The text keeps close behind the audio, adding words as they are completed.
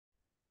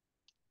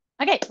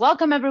Okay,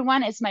 welcome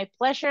everyone. It's my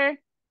pleasure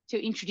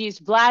to introduce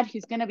Vlad,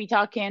 who's going to be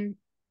talking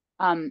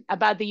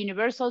about the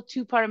universal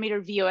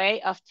two-parameter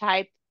VOA of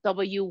type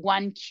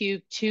W1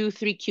 cube 2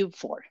 3 cube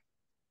 4.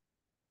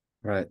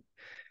 Right.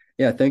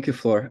 Yeah, thank you,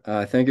 Flor.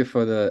 Thank you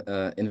for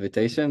the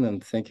invitation,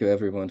 and thank you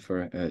everyone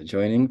for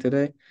joining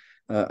today.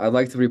 I'd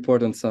like to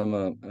report on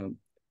some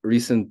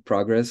recent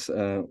progress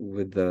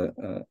with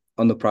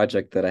on the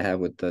project that I have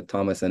with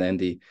Thomas and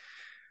Andy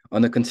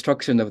on the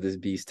construction of this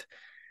beast.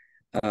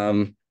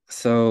 It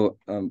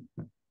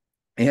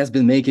has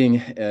been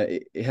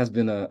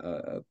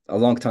a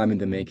long time in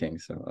the making.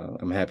 So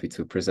I'm happy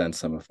to present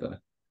some of the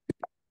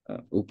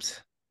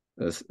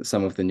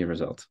some of the new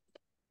results.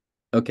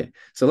 Okay,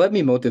 so let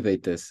me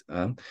motivate this.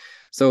 W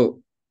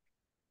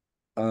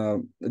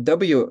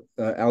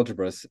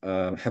algebras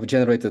have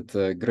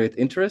generated great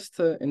interest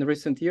in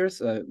recent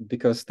years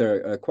because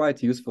they're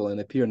quite useful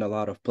and appear in a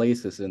lot of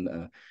places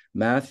in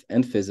math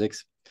and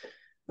physics.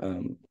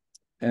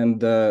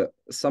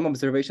 Some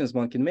observations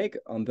one can make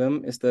on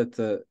them is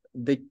that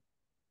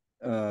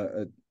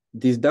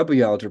these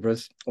W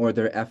algebras or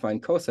their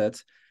affine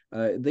cosets,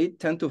 they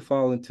tend to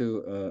fall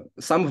into,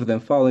 some of them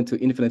fall into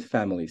infinite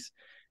families,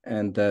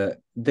 and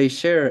they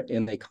share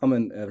in a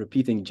common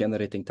repeating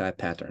generating type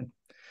pattern.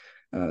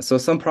 So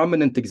some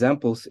prominent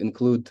examples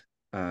include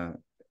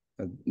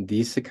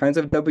these kinds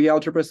of W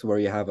algebras where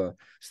you have a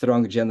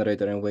strong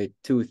generator in weight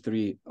 2,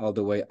 3, all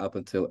the way up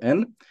until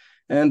n.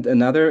 And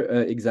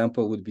another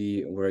example would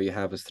be where you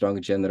have a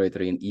strong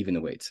generator in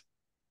even weights.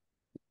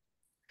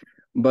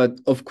 But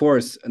of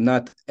course,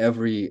 not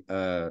every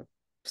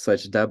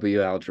such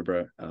W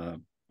algebra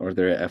or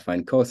their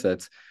affine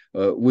cosets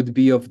would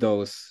be of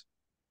those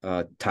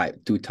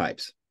two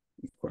types.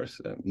 Of course,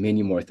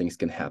 many more things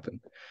can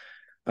happen.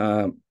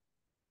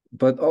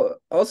 But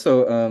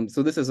also,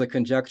 so this is a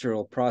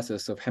conjectural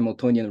process of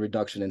Hamiltonian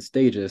reduction in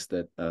stages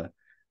that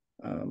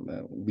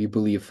we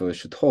believe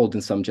should hold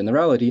in some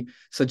generality,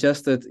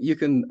 suggests that you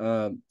can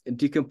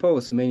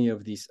decompose many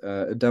of these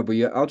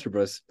W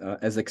algebras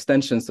as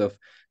extensions of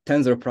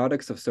tensor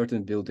products of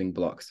certain building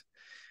blocks.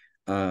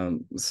 I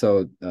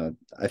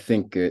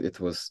think it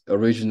was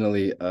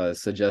originally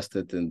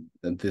suggested in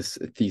this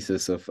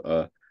thesis of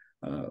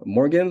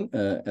Morgan,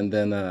 and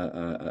then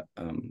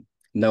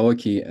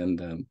Naoki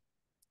and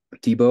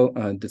Thibault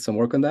did some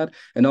work on that.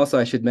 And also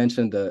I should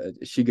mention that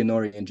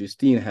Shigenori and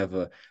Justine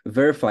have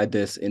verified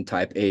this in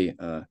type A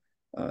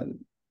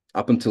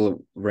up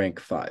until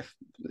rank 5.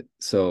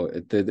 So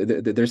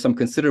there's some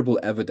considerable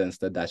evidence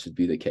that that should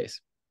be the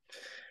case.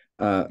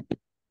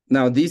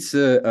 Now these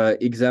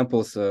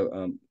examples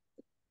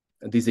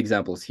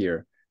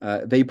here,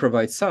 they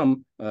provide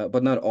some,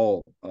 but not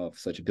all of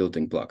such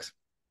building blocks.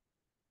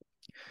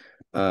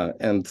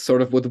 And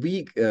sort of what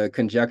we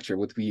conjecture,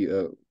 what we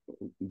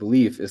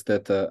believe is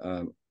that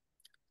the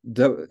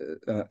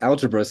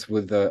algebras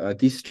with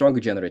these strong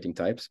generating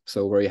types,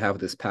 so where you have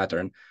this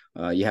pattern,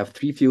 you have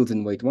 3 fields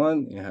in weight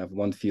 1, you have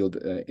 1 field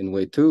in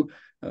weight 2,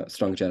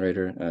 strong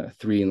generator,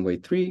 3 in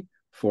weight 3,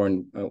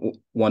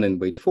 1 in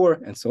weight 4,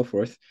 and so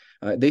forth.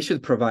 They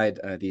should provide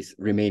these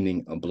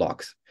remaining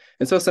blocks.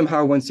 And so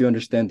somehow, once you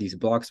understand these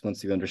blocks,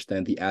 once you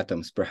understand the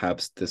atoms,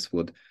 perhaps this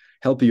would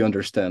help you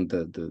understand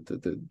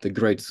the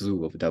great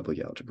zoo of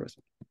W algebras.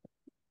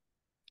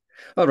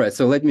 All right,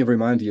 so let me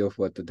remind you of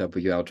what the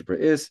W algebra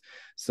is.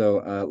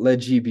 So let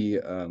G be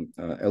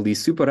a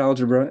least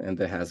superalgebra, and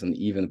that has an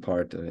even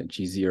part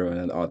G0 and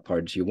an odd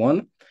part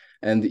G1.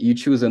 And you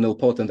choose a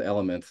nilpotent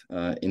element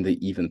in the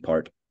even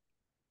part.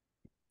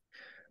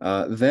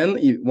 Then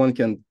one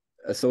can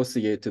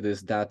associate to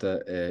this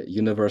data a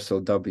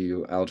universal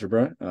W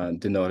algebra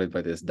denoted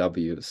by this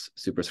W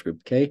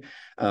superscript K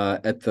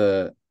at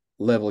the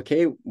level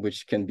K,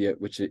 which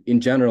in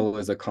general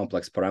is a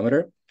complex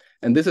parameter.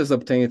 And this is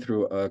obtained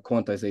through a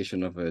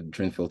quantization of a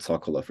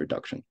Drinfeld-Sokolov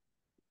reduction.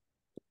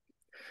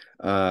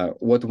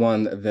 What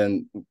one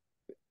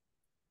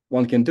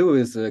can do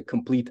is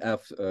complete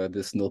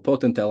this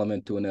nilpotent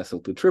element to an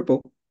SL2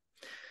 triple.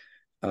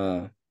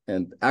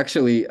 And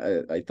actually,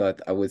 I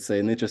thought I would say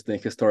an interesting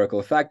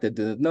historical fact I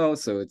didn't know.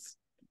 So it's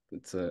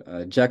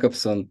a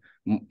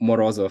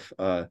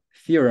Jacobson-Morozov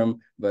theorem,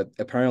 but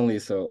apparently,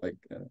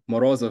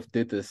 Morozov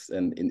did this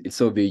in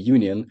Soviet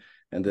Union,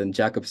 and then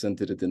Jacobson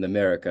did it in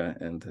America.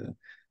 And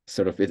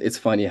it's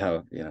funny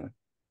how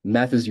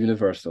math is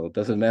universal. It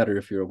doesn't matter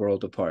if you're a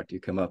world apart; you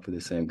come up with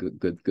the same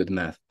good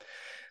math.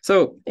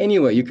 So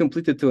anyway, you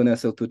complete it to an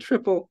SL2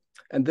 triple,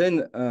 and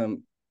then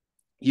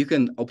you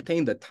can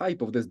obtain the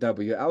type of this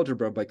W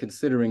algebra by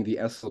considering the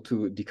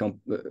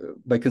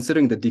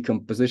the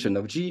decomposition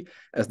of G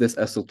as this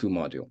SL2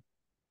 module.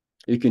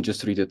 You can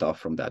just read it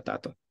off from that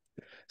data.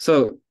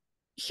 So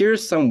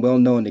here's some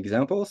well-known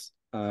examples.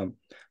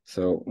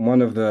 So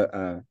one of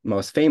the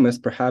most famous,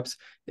 perhaps,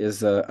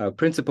 is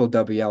principal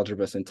W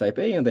algebras in type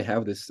A, and they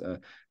have this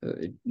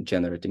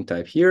generating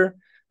type here.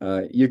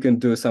 You can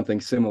do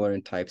something similar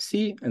in type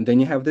C, and then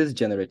you have this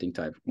generating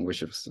type,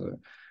 which is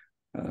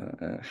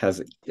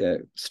has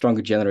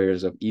stronger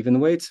generators of even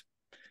weights.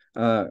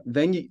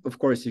 Then, of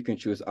course, you can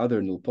choose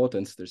other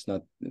nilpotents.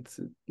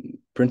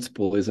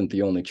 principal isn't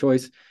the only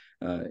choice.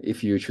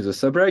 If you choose a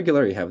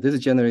subregular, you have this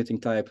generating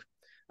type.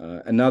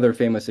 Another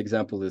famous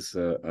example is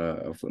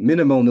of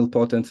minimal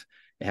nilpotent.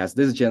 It has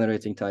this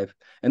generating type.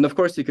 And of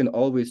course, you can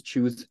always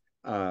choose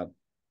 0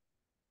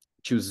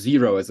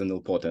 as a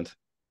nilpotent.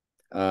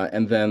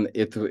 And then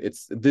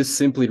this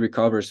simply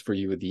recovers for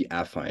you the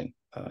affine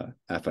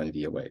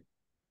VOA.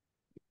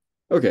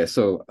 Okay,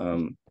 so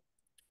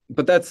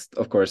but that's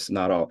of course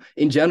not all.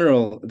 In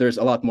general, there's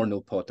a lot more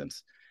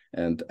nilpotents,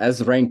 and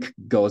as rank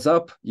goes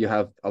up, you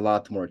have a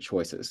lot more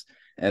choices,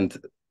 and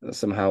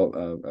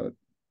somehow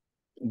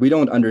we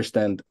don't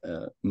understand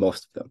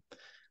most of them.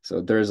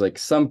 So there's like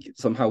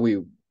somehow we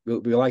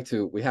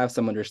have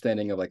some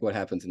understanding of like what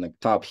happens in the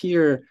top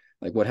here,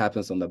 like what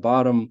happens on the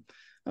bottom.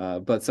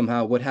 But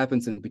somehow what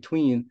happens in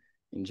between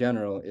in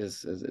general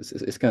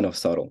is kind of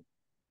subtle.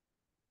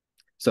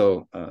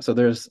 So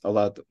there's a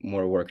lot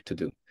more work to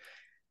do.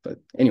 But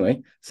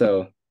anyway,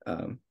 so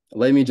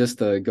let me just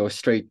go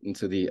straight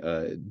into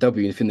the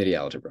W infinity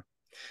algebra.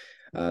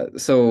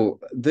 So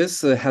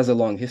this has a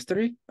long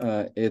history.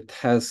 It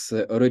has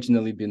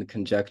originally been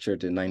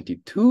conjectured in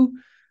 92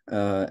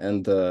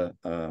 and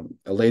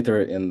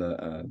later in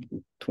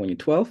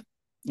 2012.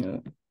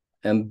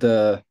 And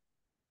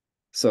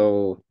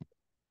so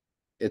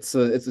it's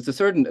a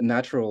certain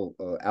natural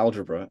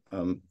algebra.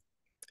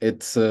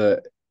 It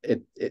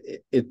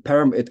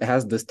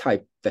has this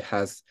type that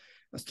has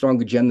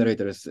strong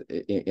generators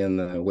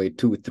in way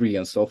 2, 3,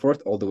 and so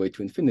forth, all the way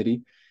to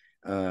infinity,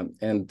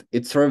 and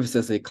it serves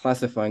as a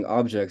classifying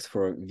object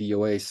for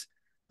VOAs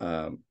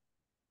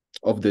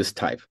of this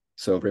type.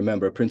 So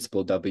remember,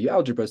 principal W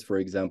algebras, for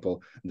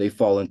example, they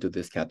fall into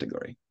this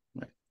category.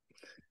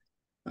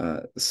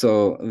 Right?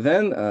 So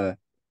then,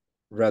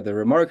 rather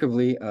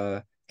remarkably,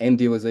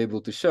 Andy was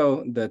able to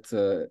show that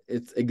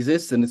it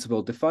exists and it's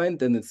well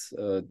defined, and it's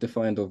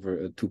defined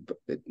over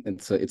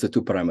it's a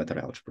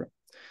 2-parameter algebra.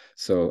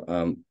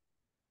 So,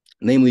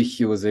 namely,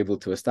 he was able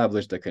to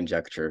establish the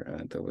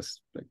conjecture that was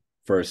like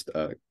first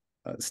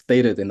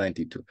stated in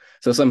 92.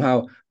 So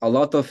somehow a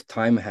lot of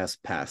time has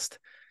passed.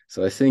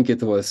 So I think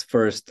it was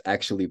first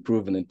actually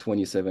proven in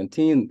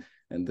 2017,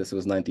 and this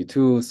was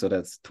 92, so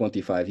that's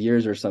 25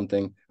 years or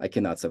something. I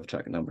cannot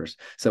subtract numbers.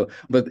 So,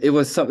 but it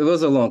was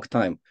a long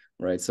time,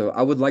 right? So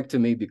I would like to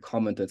maybe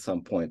comment at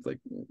some point, like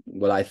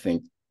what I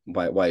think,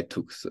 why it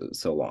took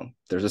so long.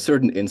 There's a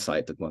certain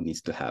insight that one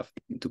needs to have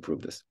to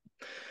prove this.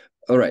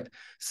 All right,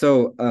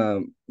 so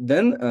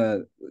then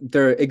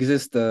there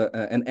exists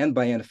an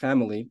n-by-n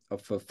family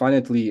of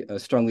finitely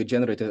strongly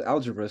generated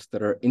algebras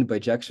that are in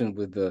bijection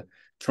with the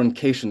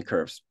truncation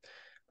curves,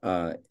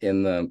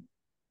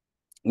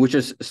 which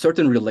is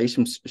certain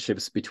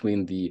relationships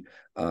between the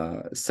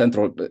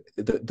central,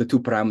 the 2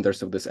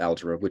 parameters of this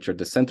algebra, which are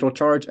the central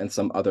charge and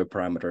some other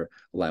parameter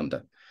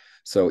lambda.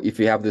 So if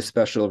you have this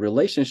special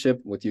relationship,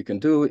 what you can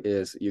do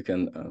is you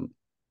can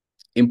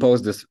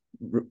impose this.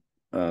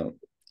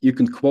 You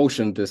can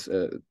quotient this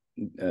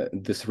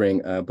this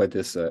ring by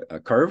this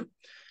curve,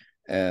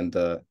 and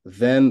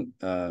then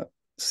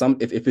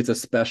if it's a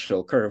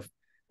special curve,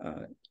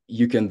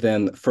 you can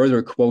then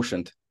further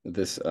quotient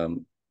this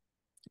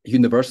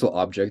universal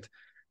object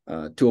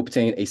to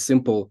obtain a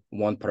simple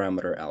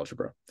 1-parameter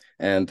algebra,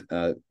 and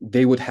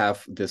they would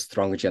have this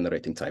strong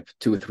generating type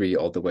 2, 3,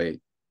 all the way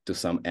to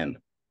some n.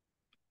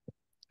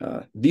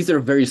 These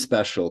are very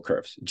special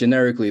curves.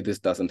 Generically, this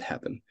doesn't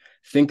happen.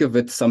 Think of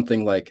it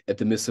something like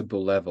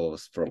admissible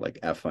levels for like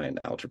affine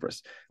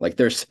algebras. Like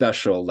they're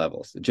special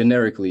levels.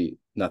 Generically,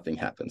 nothing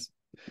happens.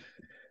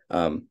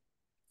 All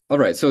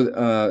right,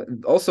 so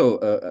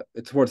also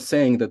it's worth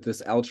saying that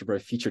this algebra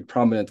featured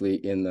prominently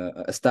in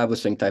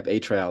establishing type A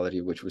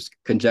triality, which was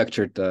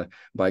conjectured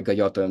by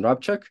Gayotto and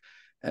Rabchuk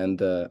and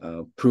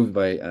proved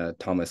by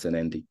Thomas and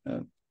Andy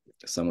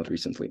somewhat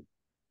recently.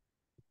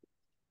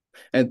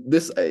 And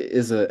this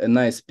is a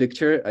nice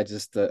picture. I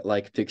just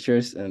like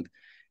pictures, and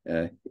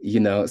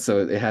so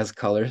it has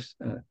colors.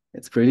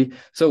 It's pretty.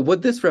 So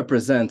what this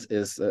represents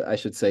is, I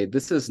should say,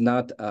 this is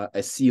not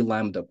a C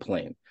lambda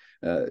plane.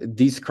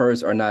 These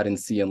curves are not in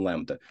C and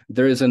lambda.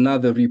 There is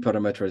another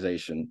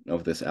reparametrization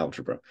of this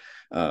algebra.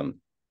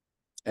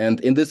 And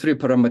in this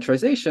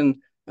reparametrization,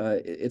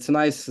 it's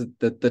nice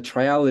that the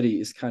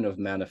triality is kind of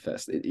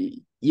manifest.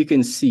 You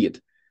can see it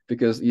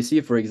because you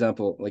see, for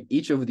example, like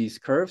each of these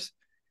curves,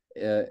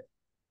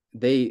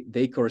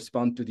 they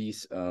correspond to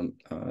these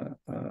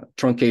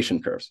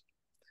truncation curves.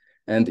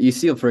 And you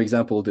see, for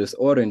example, this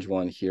orange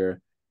one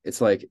here,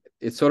 it's like,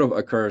 it sort of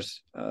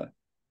occurs,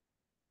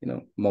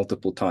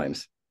 multiple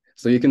times.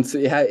 So you can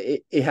see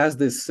it has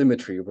this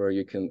symmetry where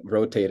you can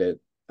rotate it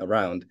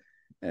around,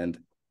 and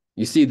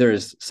you see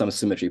there's some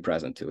symmetry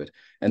present to it.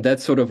 And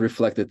that's sort of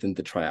reflected in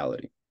the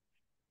triality.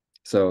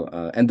 So,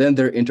 and then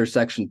their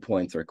intersection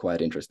points are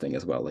quite interesting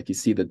as well. Like you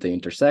see that they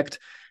intersect,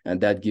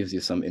 and that gives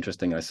you some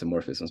interesting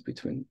isomorphisms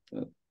between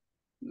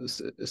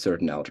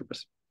certain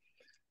algebras.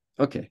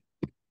 Okay.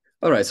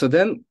 All right, so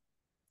then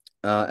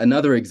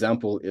another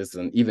example is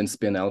an even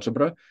spin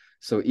algebra.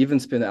 So even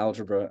spin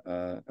algebra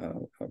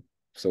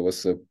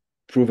was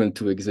proven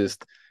to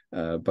exist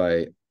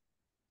by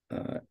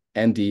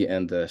Andy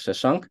and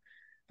Shashank.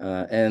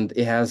 And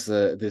it has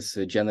this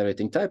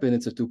generating type, and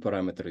it's a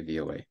 2-parameter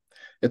VOA.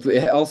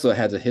 It also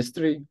has a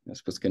history,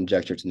 as was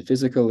conjectured in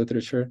physical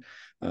literature,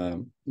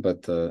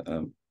 but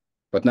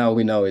now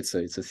we know it's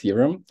a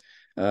theorem.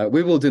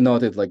 We will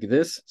denote it like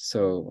this,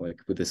 so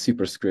like with the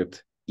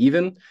superscript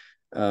even,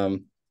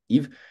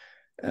 Eve,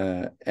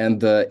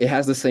 and it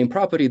has the same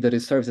property that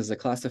it serves as a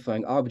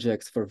classifying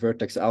object for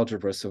vertex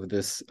algebras of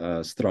this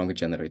strong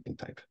generating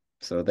type.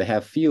 So they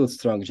have field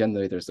strong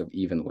generators of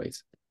even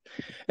weights.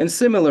 And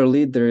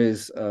similarly, there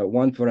is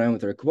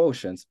 1-parameter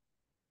quotients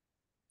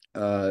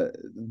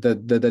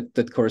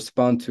that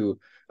correspond to,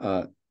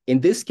 in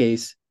this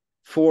case,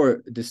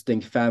 4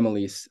 distinct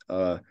families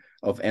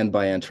of n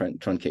by n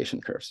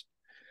truncation curves.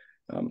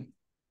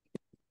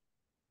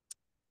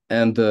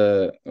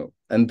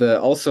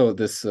 Also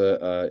this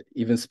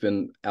even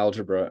spin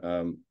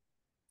algebra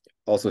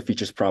also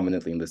features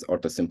prominently in this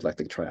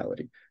orthosymplectic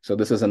triality. So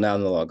this is an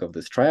analog of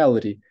this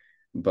triality,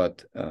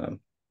 but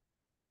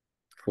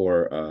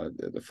for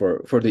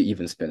the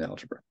even spin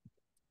algebra.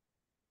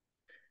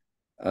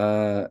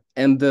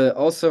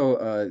 Also,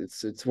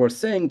 it's worth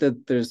saying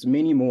that there's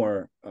many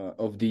more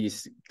of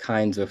these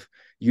kinds of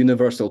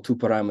universal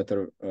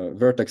 2-parameter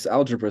vertex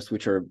algebras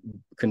which are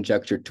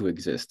conjectured to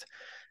exist,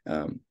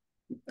 and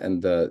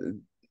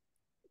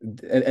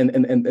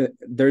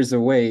there's a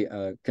way,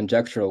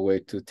 conjectural way,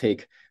 to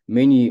take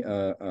many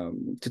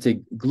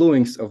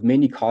gluings of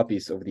many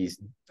copies of these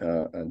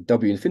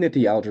W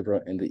infinity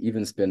algebra and the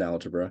even spin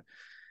algebra,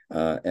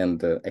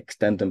 and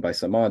extend them by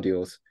some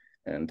modules,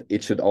 and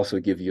it should also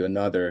give you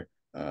another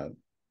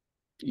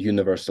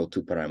universal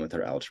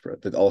 2-parameter algebra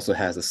that also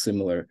has a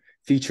similar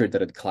feature,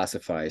 that it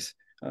classifies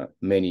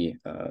many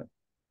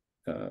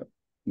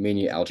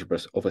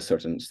algebras of a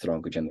certain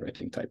strong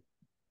generating type.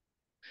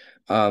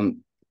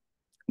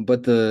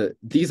 But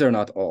these are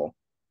not all.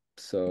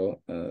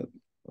 So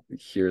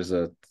here's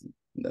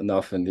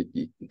enough, and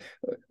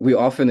we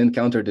often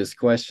encounter this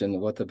question: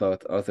 what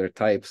about other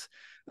types?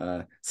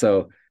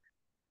 So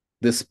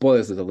this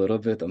spoils it a little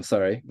bit, I'm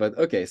sorry, but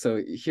okay, so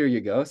here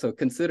you go. So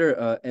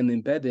consider an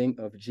embedding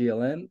of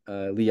GLN,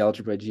 Lie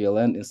algebra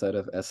GLN inside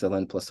of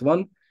SLN plus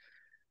 1.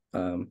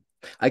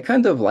 I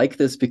kind of like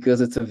this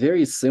because it's a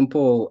very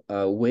simple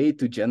way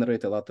to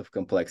generate a lot of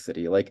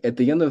complexity. Like at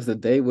the end of the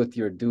day, what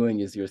you're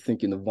doing is you're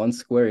thinking of one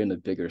square in a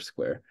bigger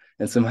square.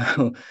 And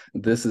somehow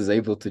this is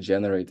able to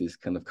generate these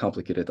kind of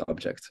complicated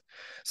objects.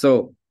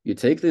 So you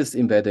take this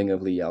embedding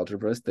of Lie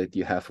algebras that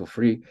you have for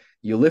free,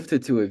 you lift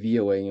it to a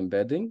VOA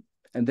embedding,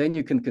 and then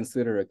you can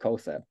consider a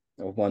coset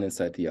of one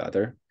inside the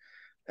other.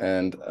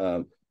 And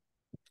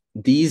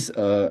these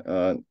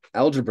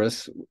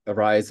algebras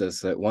arise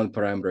as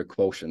 1-parameter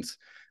quotients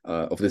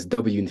of this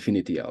W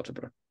infinity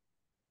algebra.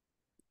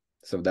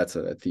 So that's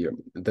a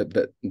theorem.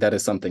 That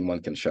is something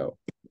one can show.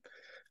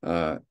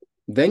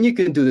 Then you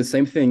can do the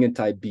same thing in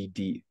type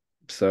BD.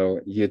 So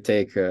you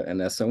take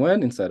an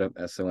SON inside of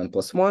SON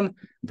plus 1,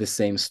 the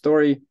same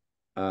story,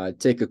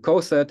 take a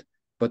coset,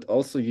 but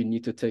also you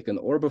need to take an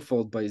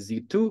orbifold by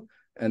Z2,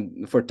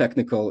 and for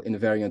technical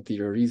invariant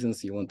theory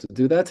reasons, you want to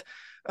do that.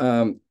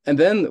 And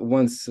then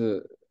once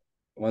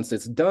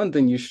it's done,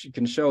 then you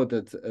can show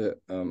that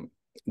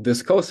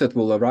this coset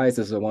will arise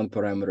as a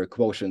 1-parameter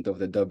quotient of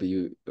the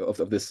W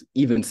of this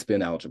even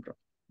spin algebra.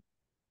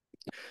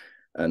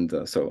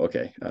 And so,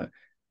 okay,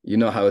 you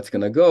know how it's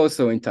going to go.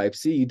 So in type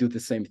C, you do the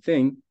same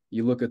thing.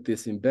 You look at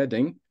this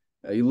embedding,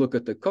 you look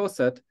at the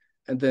coset,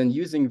 and then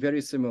using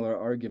very similar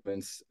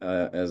arguments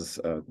as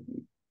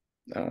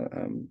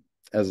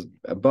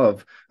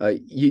above,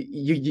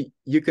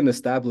 you can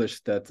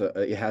establish that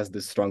it has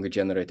this stronger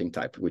generating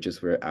type, which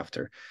is we're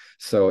after.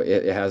 So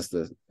it has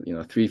the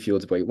 3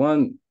 fields by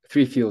 1,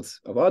 3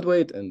 fields of odd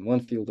weight, and 1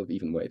 field of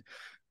even weight.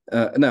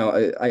 Now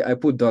I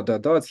put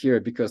dots here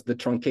because the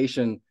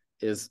truncation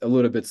is a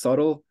little bit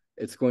subtle.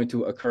 It's going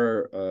to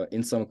occur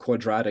in some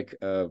quadratic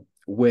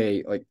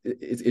way. Like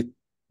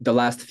the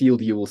last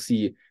field you will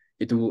see,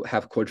 it will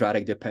have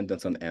quadratic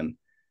dependence on n,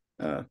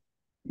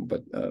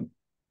 but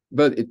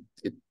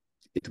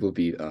it will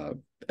be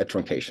a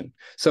truncation.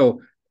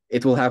 So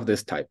it will have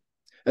this type.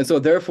 And so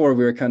therefore,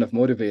 we're kind of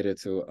motivated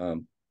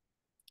to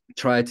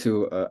try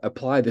to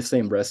apply the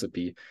same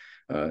recipe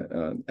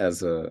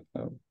as with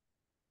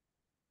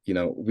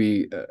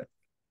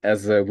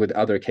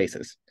other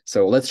cases.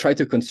 So let's try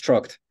to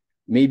construct,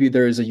 maybe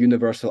there is a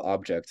universal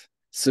object,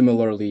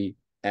 similarly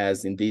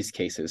as in these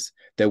cases,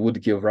 that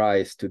would give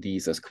rise to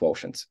these as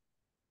quotients,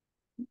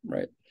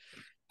 right?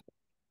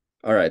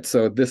 All right,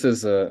 so this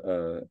is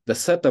the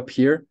setup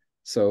here.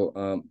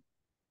 So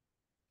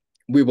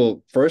we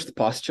will first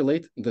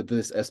postulate that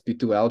this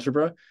SP2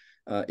 algebra,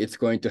 it's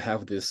going to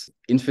have this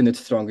infinite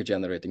stronger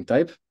generating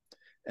type,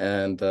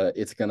 and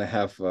it's going to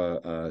have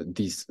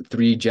these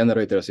 3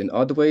 generators in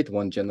odd weight,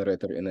 1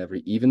 generator in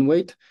every even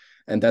weight,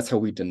 and that's how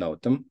we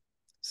denote them.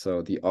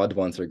 So the odd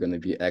ones are going to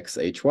be X,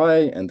 H,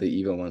 Y, and the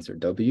even ones are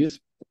Ws.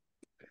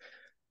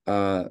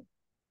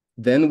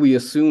 Then we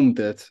assume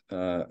that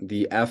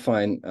the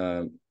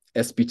affine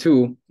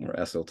sp2 or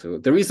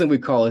SL2. The reason we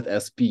call it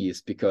sp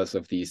is because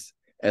of these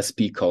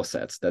sp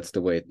cosets. That's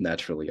the way it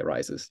naturally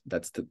arises.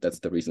 That's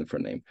the reason for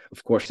name.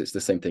 Of course, it's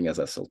the same thing as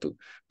SL2,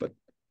 but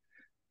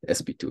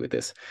sp2 it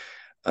is.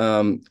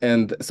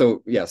 And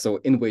so yeah, so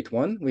in weight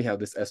 1 we have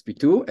this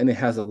sp2 and it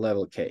has a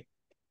level k.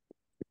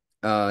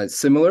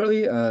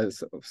 Similarly,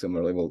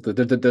 well,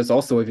 there's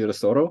also a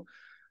Virasoro,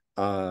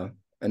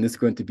 and it's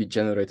going to be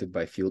generated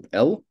by field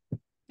L.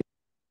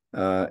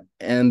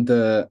 And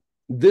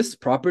this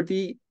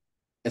property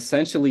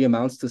essentially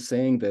amounts to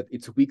saying that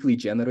it's weakly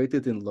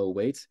generated in low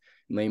weights,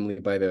 namely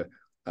by the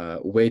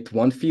weight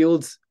 1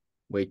 fields,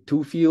 weight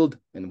 2 field,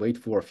 and weight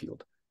 4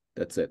 field.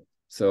 That's it.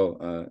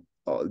 So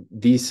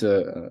these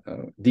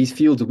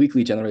fields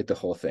weakly generate the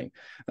whole thing.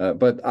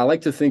 But I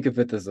like to think of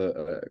it as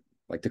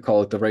like to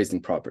call it the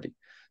raising property.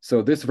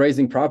 So this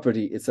raising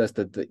property, it says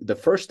that the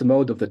first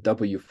mode of the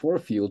W4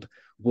 field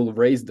will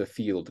raise the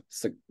field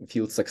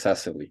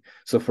successively.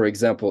 So for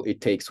example,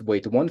 it takes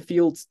weight 1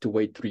 fields to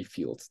weight 3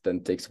 fields,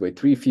 then takes weight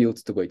 3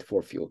 fields to weight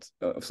 4 fields,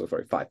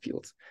 5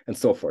 fields, and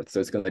so forth. So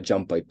it's going to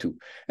jump by 2.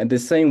 And the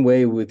same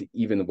way with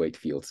even weight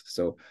fields.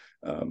 So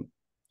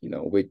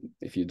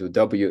if you do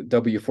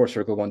W4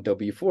 circle 1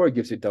 W4, it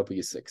gives you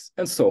W6,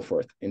 and so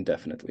forth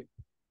indefinitely.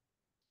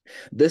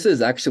 This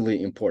is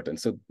actually important.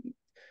 So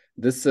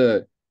this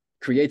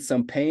creates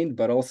some pain,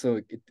 but also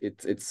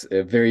it's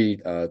a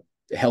very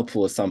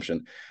helpful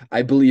assumption.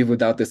 I believe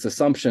without this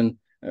assumption,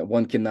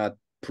 one cannot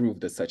prove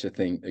that such a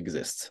thing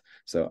exists.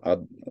 So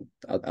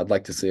I'd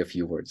like to say a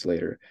few words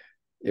later,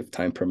 if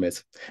time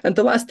permits. And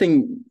the last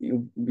thing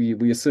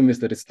we assume is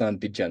that it's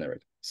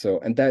non-degenerate. So,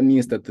 and that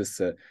means that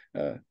this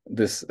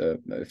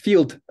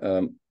field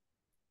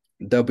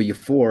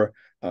W4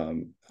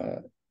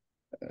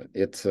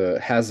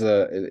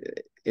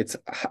 its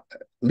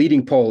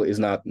leading pole is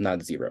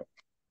not zero.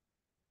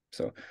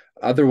 So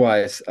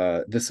otherwise,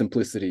 the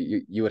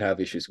simplicity, you would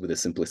have issues with the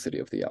simplicity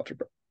of the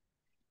algebra.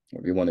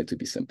 We want it to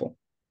be simple.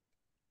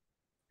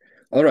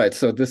 All right,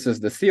 so this is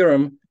the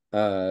theorem.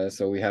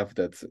 So we have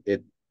that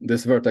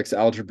this vertex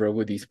algebra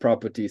with these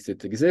properties,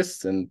 it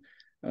exists, and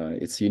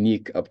it's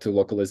unique up to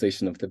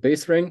localization of the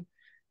base ring.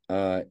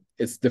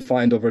 It's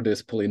defined over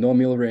this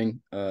polynomial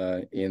ring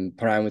in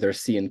parameters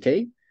C and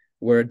K,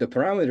 where the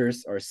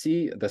parameters are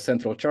C, the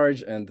central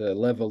charge, and the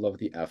level of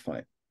the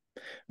affine.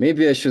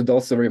 Maybe I should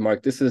also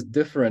remark, this is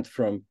different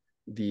from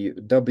the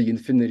W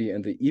infinity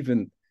and the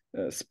even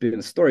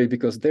spin story,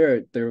 because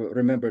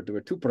remember, there were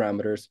 2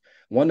 parameters.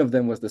 One of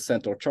them was the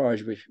central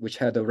charge, which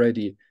had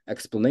already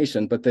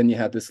explanation, but then you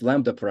had this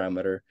lambda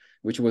parameter,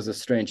 which was a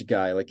strange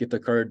guy. Like it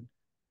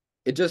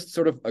just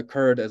sort of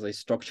occurred as a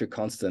structure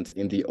constant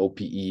in the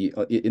OPE,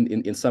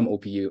 in some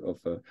OPE of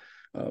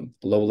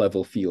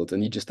low-level fields,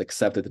 and you just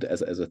accepted it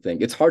as a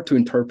thing. It's hard to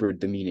interpret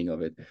the meaning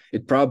of it.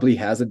 It probably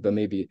has it, but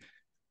maybe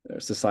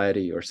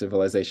society or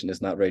civilization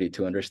is not ready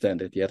to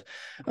understand it yet.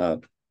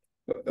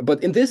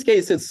 But in this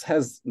case, it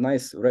has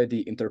nice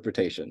ready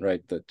interpretation,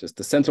 right? Just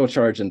the central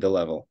charge and the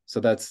level. So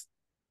that's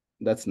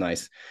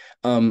nice.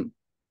 And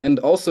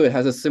also it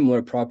has a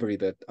similar property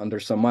that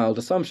under some mild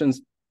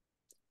assumptions,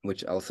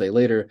 which I'll say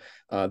later,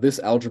 this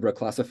algebra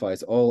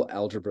classifies all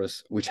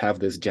algebras which have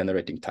this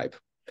generating type.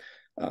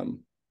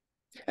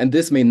 And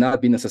this may not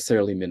be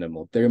necessarily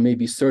minimal. There may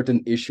be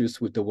certain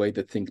issues with the way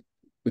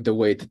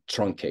it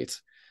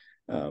truncates.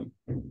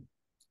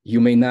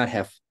 You may not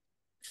have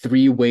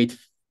 3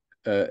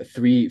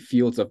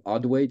 fields of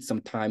odd weight.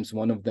 Sometimes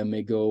one of them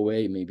may go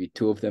away, maybe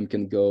 2 of them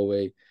can go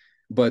away.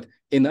 But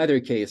in either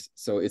case,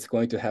 so it's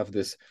going to have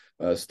this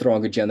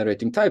stronger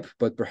generating type,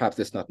 but perhaps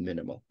it's not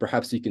minimal.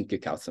 Perhaps you can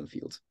kick out some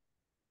fields.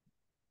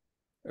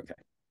 Okay.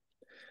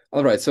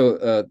 All right,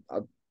 so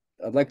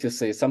I'd like to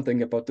say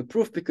something about the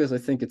proof, because I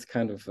think it's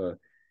kind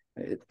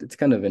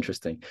of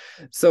interesting.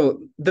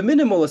 So the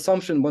minimal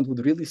assumption one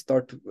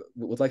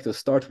would like to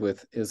start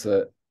with is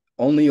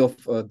only of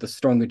the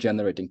stronger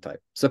generating type.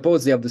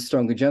 Suppose you have the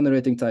stronger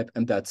generating type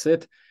and that's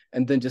it,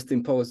 and then just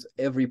impose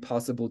every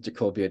possible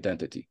Jacobi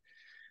identity.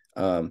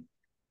 And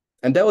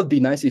that would be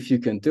nice if you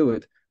can do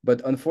it,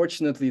 but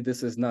unfortunately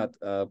this is not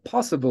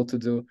possible to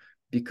do,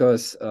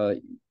 because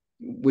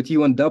what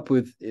you end up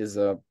with is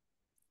an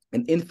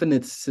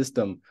infinite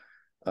system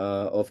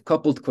of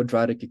coupled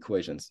quadratic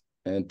equations.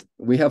 And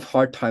we have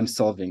hard time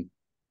solving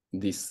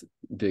these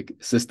big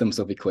systems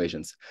of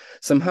equations.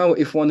 Somehow,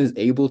 if one is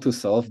able to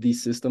solve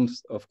these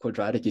systems of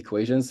quadratic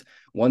equations,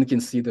 one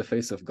can see the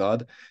face of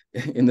God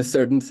in a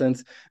certain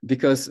sense,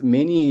 because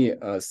many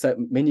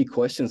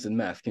questions in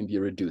math can be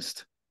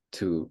reduced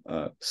to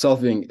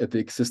solving a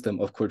big system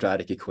of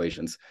quadratic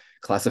equations,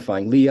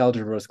 classifying Lie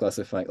algebras,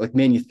 classifying like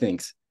many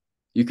things.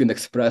 You can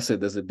express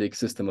it as a big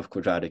system of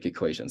quadratic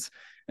equations.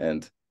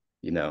 And,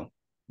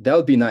 that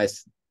would be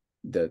nice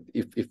that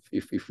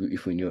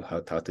if we knew how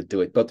to do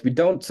it, but we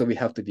don't, so we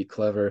have to be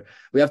clever.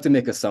 We have to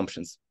make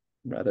assumptions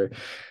rather.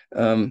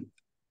 And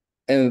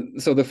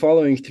so the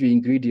following 3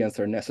 ingredients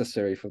are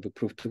necessary for the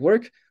proof to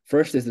work.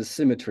 First is the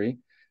symmetry.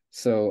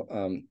 So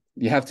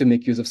you have to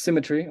make use of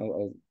symmetry,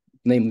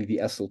 namely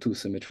the SL2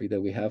 symmetry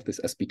that we have, this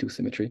SP2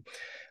 symmetry.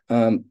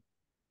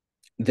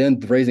 Then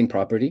the raising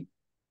property.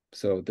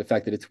 So the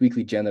fact that it's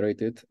weakly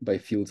generated by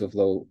fields of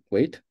low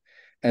weight.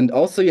 And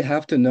also you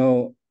have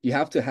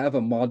to have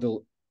a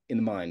model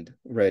in mind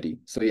ready.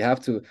 So you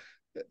have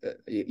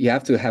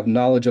to have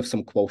knowledge of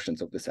some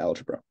quotients of this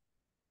algebra.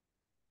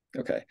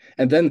 Okay.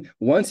 And then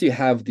once you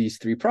have these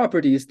three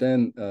properties,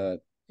 then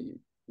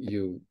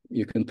you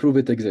can prove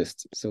it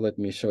exists. So let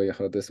me show you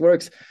how this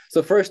works.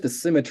 So first, the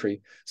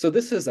symmetry. So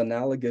this is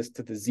analogous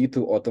to the Z2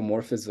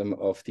 automorphism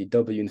of the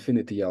W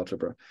infinity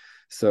algebra.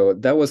 So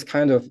that was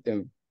kind of,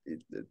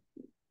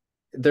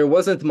 there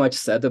wasn't much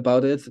said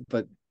about it,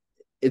 but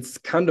it's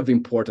kind of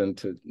important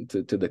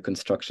to the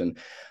construction.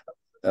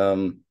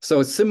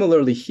 So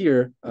similarly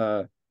here,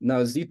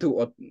 now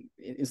Z2,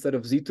 instead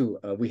of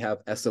Z2, we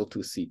have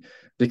SL2C,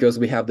 because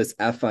we have this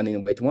affine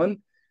in weight 1.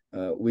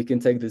 We can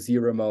take the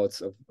zero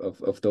modes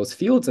of those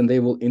fields, and they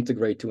will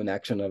integrate to an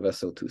action of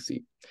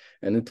SL2C,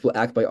 and it will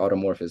act by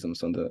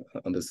automorphisms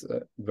on this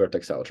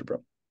vertex algebra.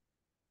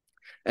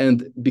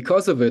 And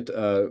because of it,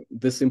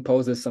 this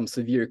imposes some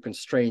severe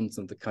constraints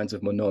on the kinds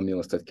of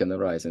monomials that can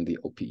arise in the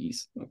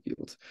OPEs of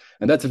fields,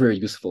 and that's very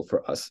useful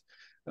for us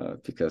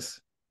because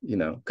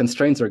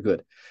constraints are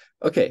good.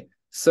 Okay,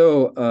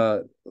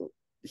 so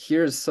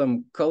here's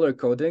some color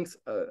codings.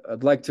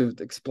 I'd like to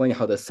explain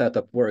how the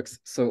setup works.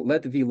 So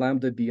let V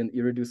lambda be an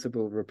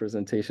irreducible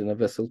representation of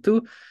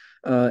SL2,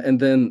 and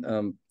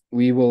then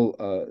we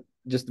will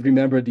just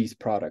remember these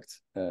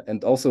products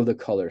and also the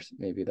colors.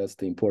 Maybe that's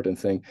the important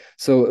thing.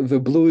 So the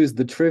blue is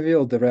the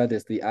trivial, the red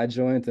is the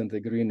adjoint, and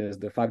the green is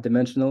the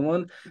 5-dimensional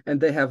one.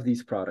 And they have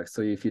these products.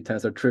 So if you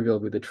tensor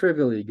trivial with the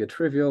trivial, you get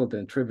trivial,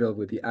 then trivial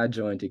with the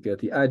adjoint, you get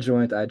the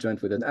adjoint,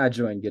 adjoint with an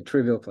adjoint, you get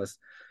trivial plus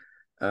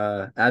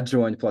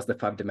adjoint plus the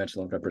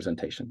 5-dimensional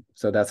representation.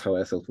 So that's how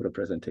SL2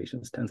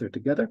 representations tensor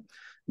together,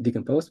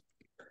 decompose.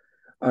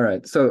 All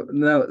right, so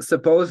now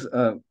suppose,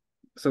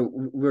 so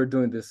we're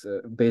doing this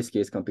base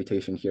case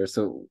computation here.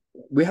 So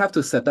we have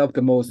to set up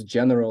the most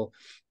general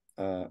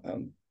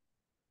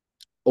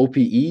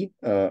OPE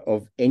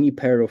of any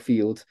pair of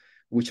fields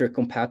which are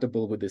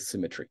compatible with this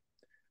symmetry.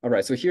 All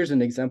right, so here's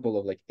an example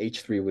of like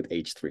H3 with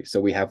H3. So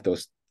we have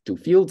those two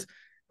fields.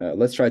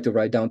 Let's try to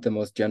write down the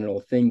most general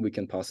thing we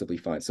can possibly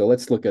find. So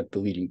let's look at the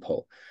leading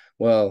pole.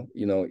 Well,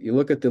 you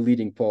look at the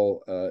leading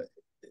pole,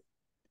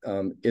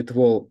 it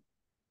will,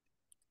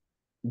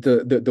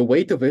 the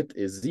weight of it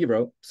is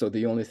 0. So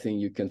the only thing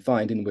you can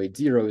find in weight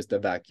 0 is the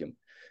vacuum.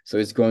 So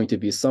it's going to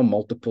be some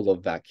multiple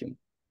of vacuum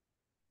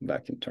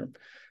term.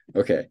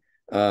 Okay.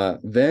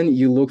 Then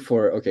you look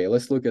for, okay,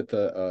 let's look at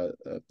the,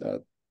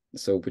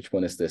 so which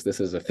one is this? This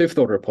is a 5th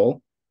order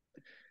pole.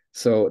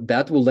 So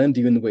that will lend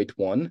you in weight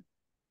 1.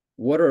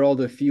 What are all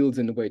the fields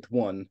in weight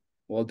 1?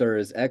 Well, there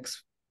is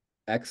there's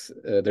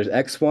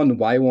X1,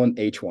 Y1,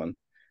 H1.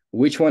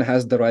 Which one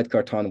has the right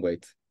Cartan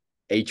weight?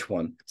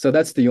 H1. So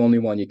that's the only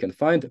one you can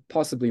find,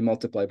 possibly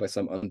multiplied by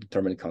some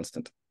undetermined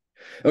constant.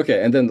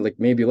 Okay, and then like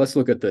maybe let's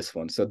look at this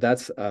one. So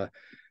that's a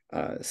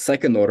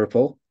 2nd order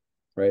pole,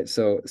 right?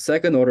 So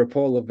 2nd order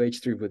pole of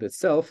H3 with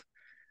itself.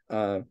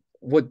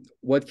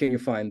 What can you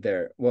find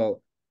there?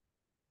 Well,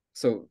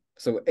 so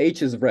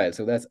H is red,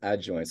 so that's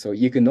adjoint. So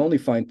you can only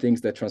find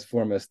things that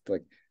transform as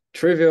like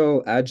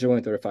trivial,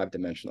 adjoint, or a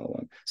 5-dimensional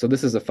one. So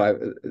this is a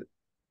 5.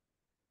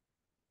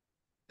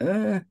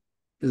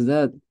 Is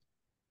that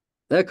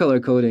color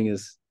coding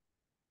is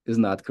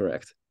not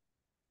correct?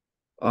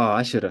 Oh,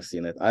 I should have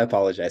seen it. I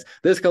apologize.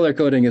 This color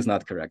coding is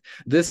not correct.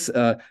 This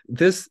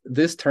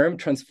term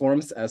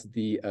transforms as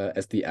the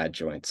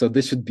adjoint. So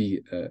this should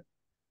be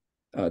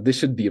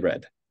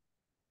red.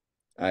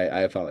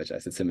 I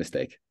apologize. It's a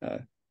mistake.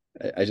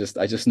 I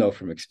just know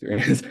from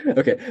experience.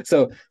 Okay,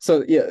 so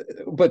yeah,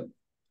 but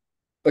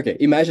okay,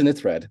 imagine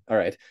it's red. All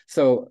right.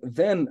 So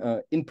then,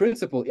 in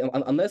principle,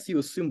 unless you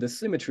assume the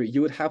symmetry,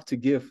 you would have to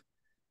give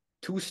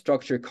 2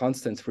 structure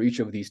constants for each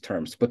of these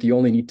terms, but you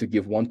only need to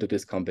give 1 to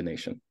this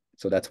combination.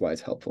 So that's why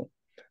it's helpful,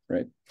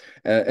 right?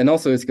 And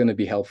also it's going to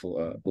be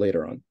helpful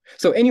later on.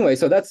 So anyway,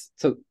 so that's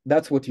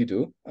what you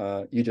do.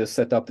 You just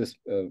set up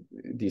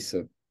these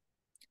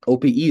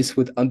OPEs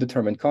with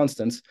undetermined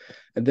constants,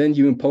 and then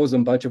you impose a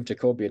bunch of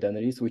Jacobi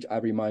identities, which I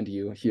remind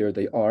you here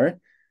they are.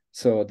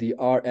 So the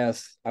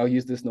RS, I'll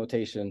use this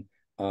notation,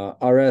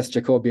 RS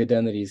Jacobi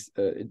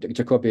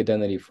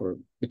identity for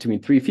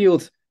between 3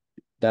 fields.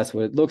 That's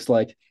what it looks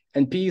like.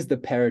 And P is the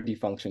parity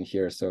function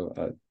here.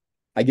 So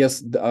I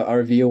guess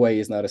our VOA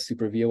is not a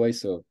super VOA,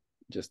 so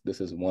just this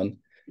is 1.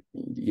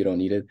 You don't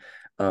need it.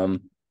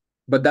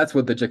 But that's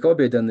what the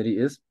Jacobi identity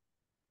is.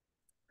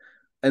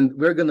 And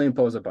we're going to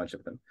impose a bunch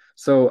of them.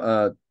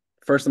 So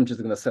first, I'm just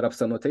going to set up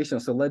some notation.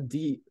 So let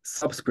D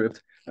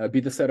subscript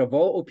be the set of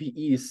all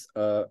OPEs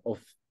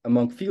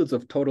among fields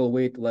of total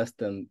weight less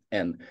than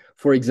n.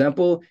 For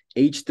example,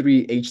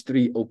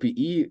 H3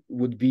 OPE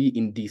would be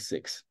in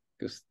D6,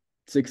 because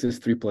 6 is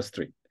 3 plus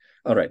 3.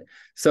 All right.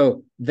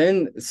 So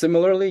then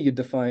similarly, you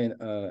define,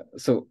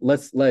 so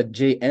let's let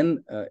Jn,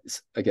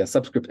 again,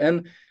 subscript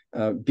n,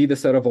 be the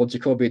set of all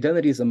Jacobi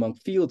identities among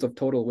fields of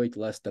total weight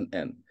less than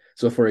n.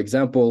 So for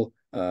example,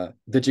 the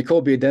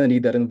Jacobi identity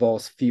that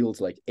involves fields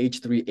like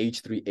H3,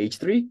 H3,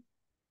 H3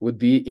 would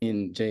be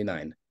in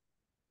J9.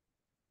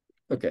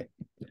 Okay.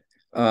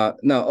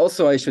 Now,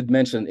 also, I should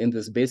mention in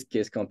this base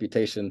case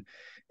computation,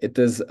 it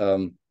is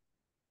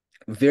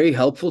very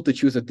helpful to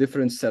choose a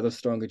different set of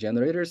stronger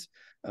generators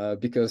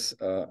because,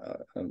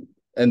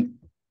 and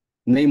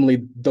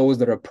namely those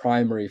that are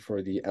primary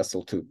for the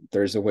SL2.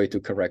 There's a way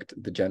to correct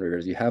the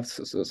generators you have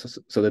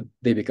so that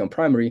they become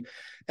primary.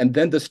 And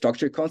then the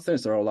structure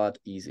constants are a lot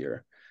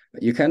easier.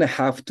 You kind of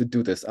have to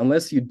do this.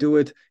 Unless you do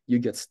it, you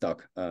get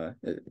stuck.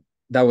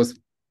 That was,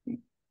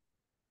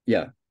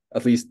 yeah,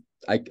 at least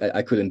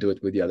I couldn't do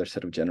it with the other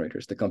set of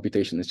generators. The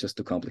computation is just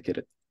too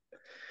complicated.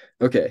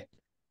 Okay,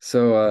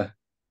 so,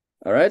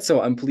 all right,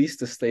 so I'm pleased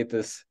to state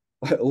this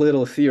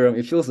little theorem.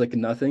 It feels like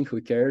nothing,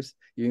 who cares?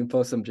 You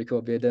impose some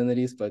Jacobi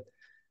identities, but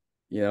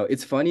you know,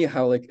 it's funny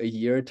how like a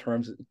year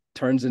turns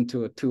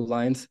into a 2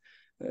 lines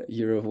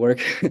year of work.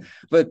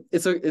 But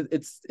it's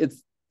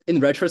in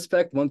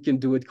retrospect, one can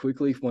do it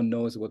quickly if one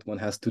knows what one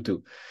has to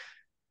do.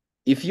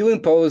 If you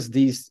impose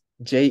these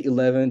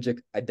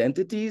J11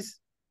 identities,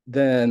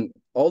 then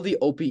all the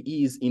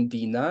OPEs in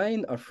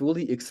D9 are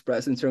fully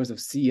expressed in terms of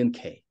C and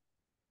K.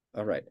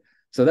 All right,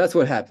 so that's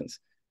what happens.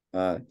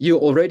 You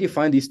already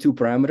find these 2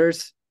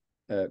 parameters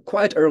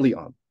quite early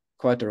on.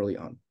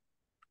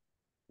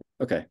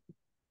 Okay,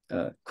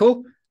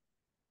 cool.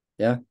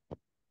 Yeah,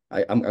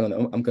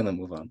 I'm gonna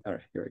move on. All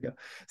right, here we go.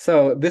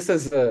 So this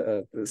is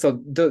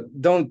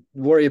don't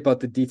worry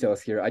about the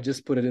details here. I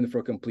just put it in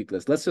for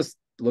completeness. Let's just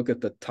look at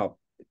the top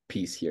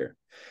piece here.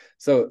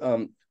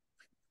 So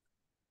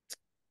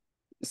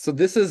so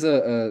this is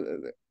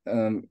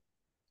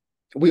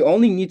we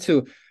only need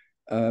to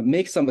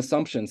make some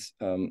assumptions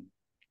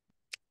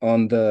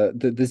on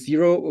the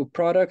 0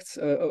 products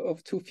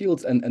of 2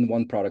 fields and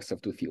 1 products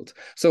of 2 fields.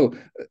 So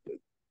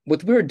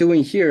what we're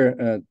doing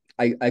here,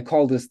 I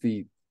call this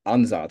the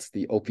ansatz,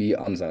 the OPE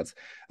ansatz.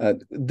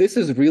 This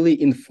is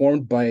really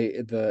informed by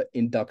the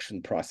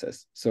induction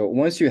process. So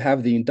once you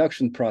have the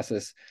induction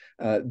process,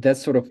 that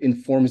sort of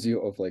informs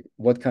you of like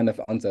what kind of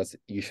ansatz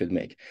you should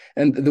make.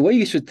 And the way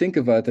you should think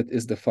about it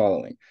is the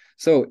following.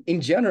 So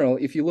in general,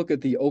 if you look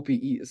at the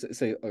OPE,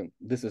 say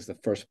this is the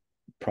first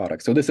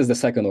product. So this is the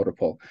second order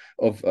pole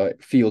of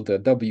field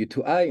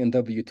W2I and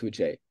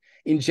W2J.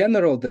 In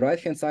general, the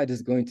right-hand side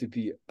is going to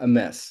be a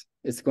mess.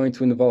 It's going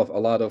to involve a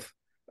lot of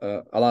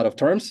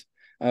terms,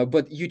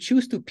 but you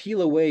choose to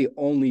peel away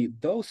only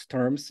those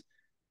terms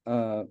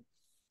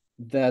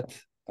that,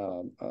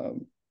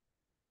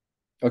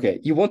 okay,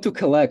 you want to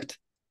collect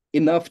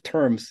enough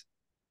terms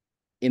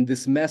in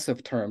this mess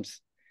of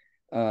terms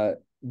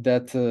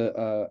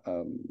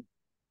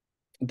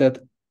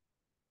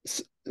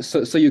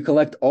so you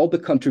collect all the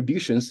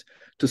contributions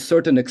to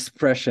certain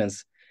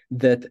expressions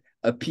that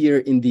appear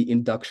in the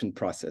induction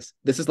process.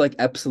 This is like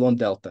epsilon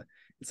delta.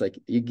 It's like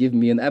you give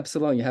me an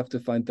epsilon, you have to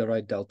find the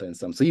right delta in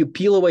some. So you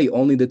peel away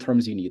only the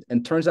terms you need.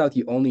 And turns out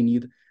you only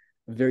need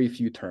very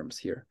few terms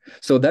here.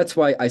 So that's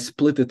why I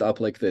split it up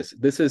like this.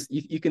 This is,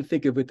 you can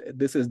think of it,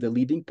 this is the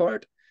leading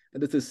part,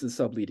 and this is the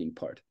subleading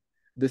part.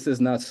 This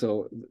is not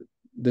so,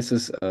 this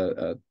is,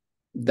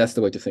 that's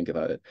the way to think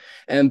about it.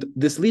 And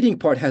this leading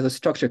part has a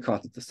structure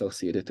constant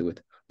associated to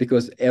it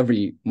because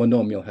every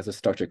monomial has a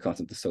structure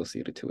constant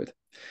associated to it.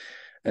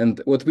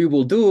 And what we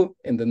will do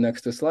in the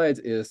next 2 slides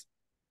is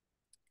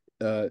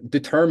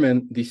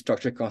determine these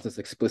structure constants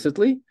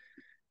explicitly.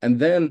 And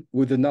then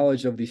with the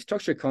knowledge of these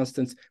structure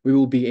constants, we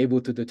will be able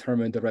to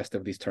determine the rest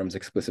of these terms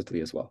explicitly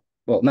as well.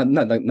 Well,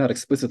 not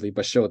explicitly,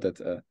 but show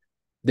that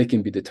they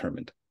can be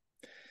determined.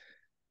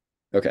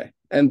 Okay,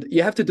 and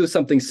you have to do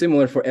something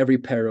similar for every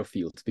pair of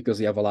fields because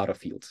you have a lot of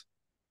fields.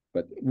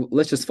 But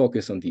let's just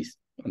focus on these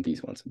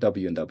ones,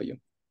 W and W.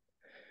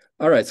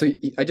 All right, so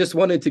I just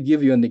wanted to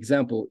give you an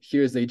example.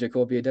 Here's a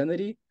Jacobi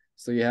identity.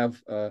 So you have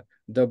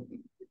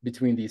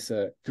between these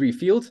 3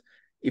 fields.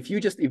 If you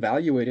just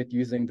evaluate it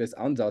using this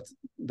ansatz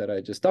that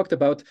I just talked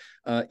about,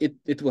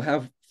 it will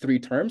have 3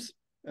 terms.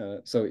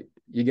 So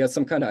you get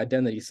some kind of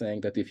identity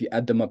saying that if you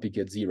add them up, you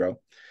get 0.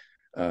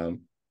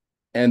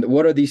 And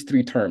what are these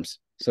 3 terms?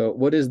 So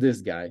what is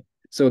this guy?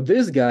 So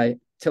this guy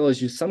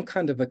tells you some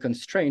kind of a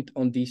constraint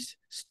on these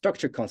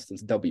structure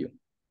constants, W.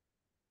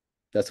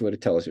 That's what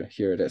it tells you.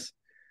 Here it is,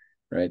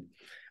 right?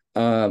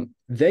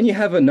 Then you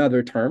have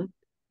another term,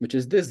 which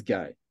is this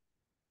guy.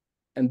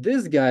 And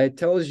this guy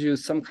tells you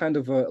some kind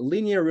of a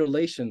linear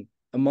relation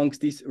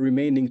amongst these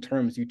remaining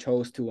terms you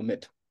chose to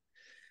omit.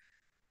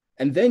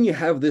 And then you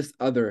have this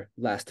other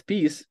last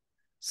piece.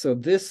 So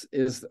this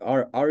is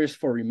R is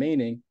for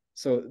remaining.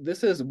 So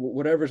this is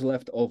whatever's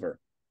left over.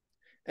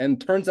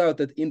 And turns out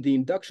that in the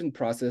induction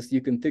process,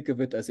 you can think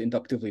of it as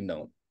inductively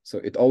known. So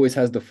it always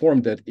has the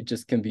form that it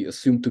just can be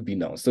assumed to be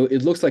known. So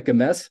it looks like a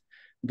mess,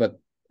 but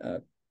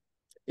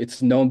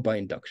it's known by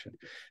induction.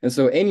 And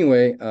so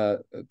anyway,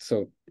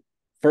 so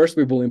first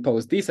we will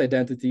impose these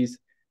identities,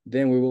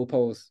 then we will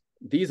pose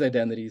these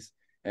identities,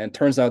 and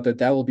turns out that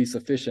that will be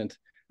sufficient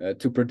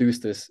to produce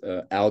this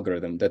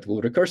algorithm that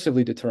will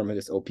recursively determine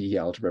this OPE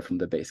algebra from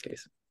the base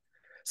case.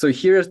 So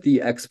here's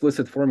the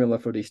explicit formula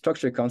for these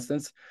structure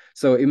constants.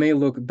 So it may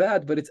look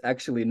bad, but it's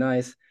actually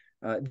nice.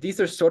 These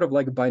are sort of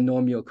like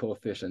binomial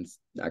coefficients,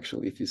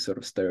 actually, if you sort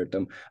of stare at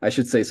them, I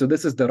should say. So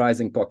this is the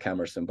rising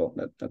Pochhammer symbol.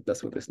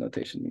 That's what this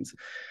notation means.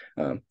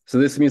 So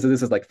this means that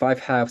this is like 5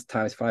 halves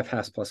times 5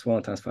 halves plus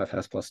 1 times 5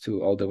 halves plus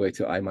 2 all the way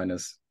to I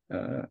minus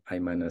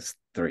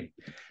 3.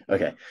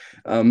 Okay.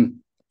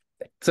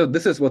 So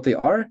this is what they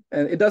are,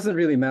 and it doesn't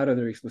really matter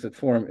their explicit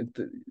form.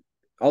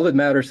 All that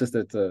matters is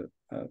that,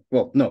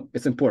 well, no,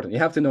 it's important. You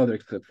have to know their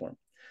explicit form,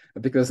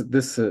 because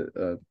this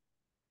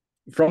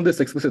from this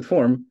explicit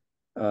form,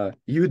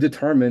 you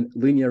determine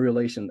linear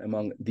relation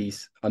among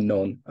these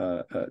unknown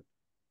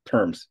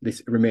terms,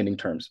 these remaining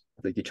terms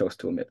that you chose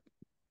to omit.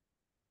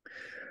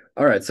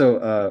 All right,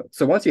 so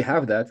once you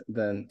have that,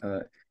 then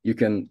you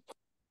can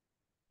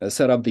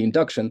set up the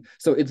induction.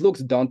 So it looks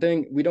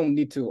daunting. We don't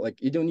need to,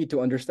 like, you don't need to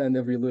understand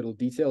every little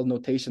detail.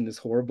 Notation is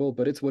horrible,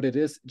 but it's what it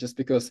is, just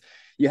because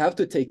you have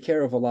to take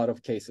care of a lot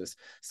of cases.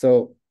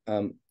 So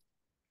I'll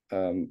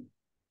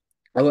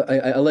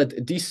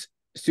let this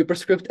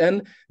superscript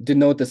n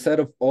denote the set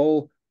of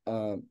all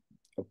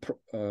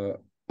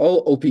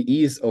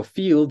OPEs of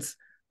fields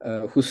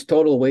whose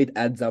total weight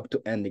adds up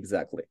to n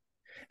exactly.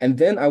 And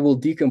then I will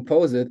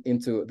decompose it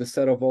into the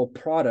set of all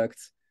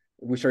products,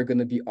 which are going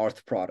to be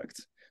Rth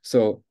products.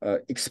 So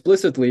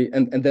explicitly,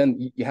 and then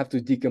you have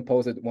to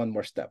decompose it one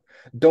more step.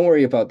 Don't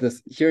worry about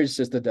this. Here's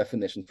just the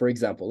definition. For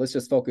example, let's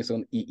just focus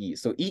on EE.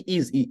 So EE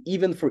is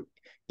even for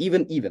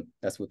even.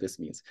 That's what this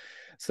means.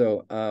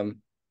 So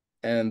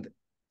and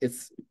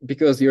it's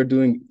because you're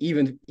doing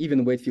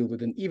even weight field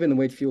with an even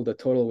weight field, the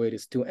total weight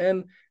is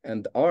 2n,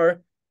 and R,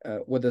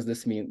 what does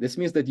this mean? This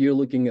means that you're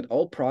looking at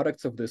all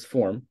products of this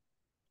form.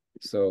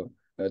 So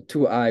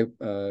 2i,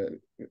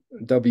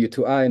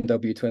 W2i and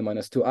W2n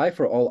minus 2i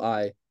for all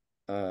I,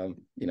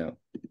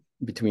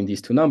 between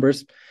these two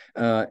numbers,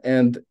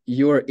 and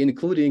you're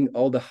including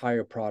all the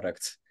higher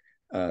products.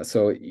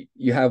 So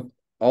you have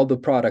all the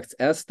products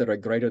S that are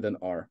greater than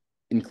R,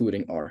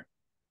 including R.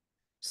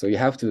 So you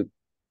have to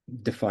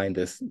define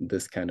this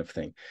kind of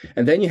thing.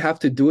 And then you have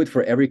to do it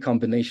for every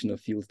combination of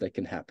fields that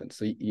can happen.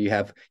 So you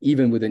have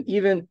even with an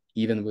even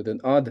with an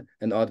odd,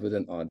 and odd with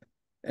an odd.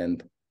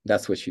 And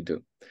that's what you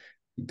do.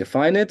 You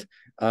define it,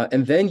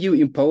 and then you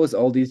impose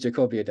all these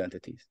Jacobi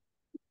identities.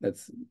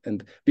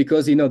 And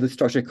because the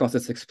structure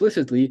constants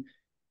explicitly,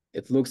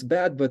 it looks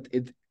bad, but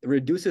it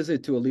reduces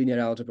it to a linear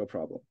algebra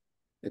problem.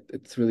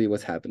 It's really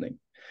what's happening.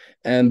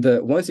 And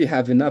once you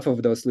have enough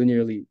of those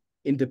linearly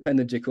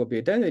independent Jacobi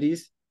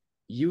identities,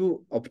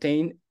 you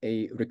obtain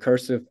a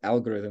recursive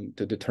algorithm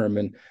to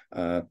determine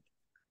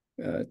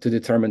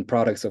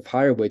products of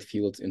higher weight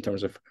fields in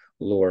terms of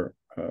lower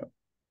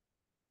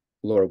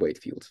weight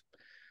fields.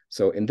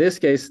 So in this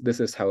case, this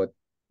is how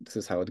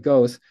it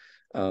goes.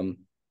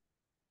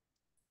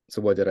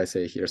 So what did I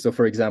say here? So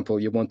for example,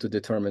 you want to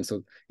determine,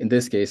 so in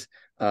this case,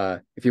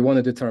 if you want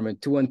to determine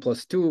 2n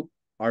plus 2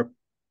 are,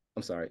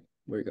 I'm sorry,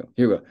 where you go?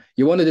 Here we go.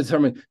 You want to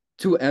determine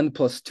 2n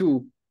plus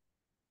 2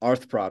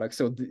 Rth products.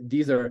 So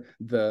these are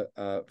the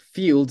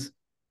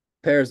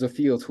pairs of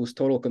fields whose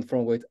total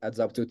conformal weight adds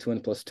up to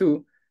 2n plus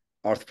 2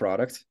 Rth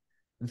products.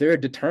 They're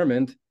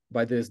determined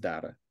by this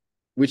data,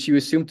 which you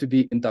assume to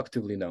be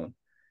inductively known.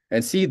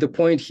 And see, the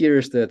point here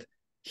is that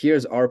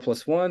here's R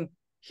plus 1,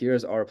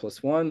 here's R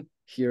plus 1,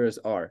 here is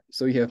R.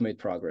 So you have made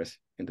progress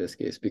in this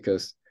case,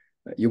 because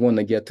you want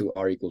to get to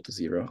R equal to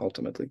 0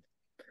 ultimately.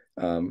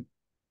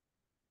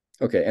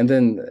 Okay, and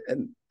then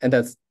and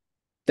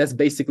that's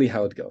basically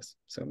how it goes.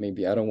 So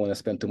maybe I don't want to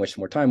spend too much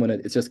more time on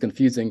it. It's just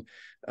confusing,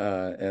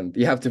 and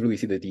you have to really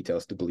see the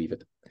details to believe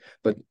it.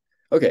 But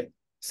okay,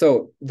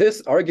 so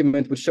this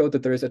argument would show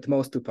that there is at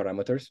most 2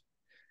 parameters,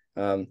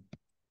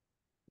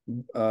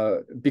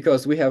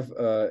 because we have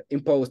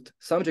imposed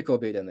some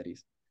Jacobi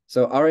identities.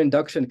 So our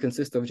induction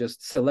consists of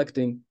just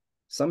selecting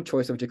some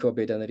choice of Jacobi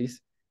identities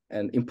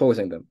and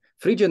imposing them.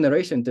 Free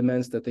generation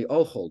demands that they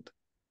all hold.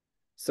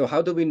 So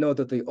how do we know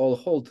that they all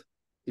hold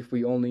if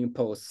we only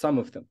impose some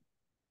of them?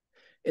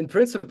 In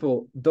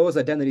principle, those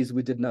identities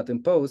we did not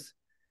impose,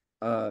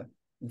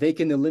 they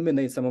can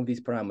eliminate some of these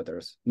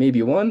parameters.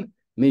 Maybe 1,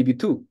 maybe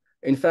 2.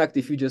 In fact,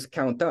 if you just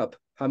count up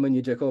how many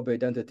Jacobi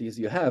identities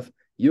you have,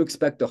 you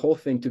expect the whole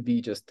thing to be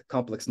just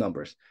complex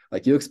numbers.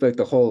 Like you expect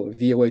the whole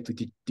VOA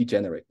to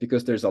degenerate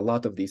because there's a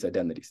lot of these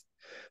identities.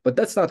 But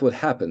that's not what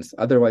happens.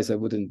 Otherwise,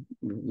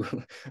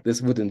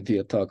 this wouldn't be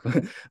a talk.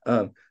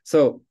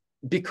 So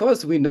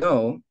because we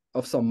know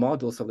of some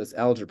models of this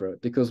algebra,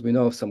 because we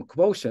know of some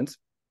quotients,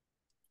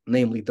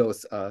 namely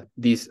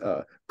these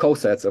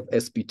cosets of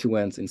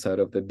SP2n's inside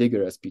of the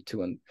bigger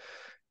SP2 and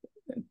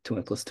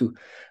 2n plus 2,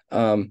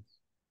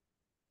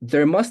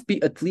 there must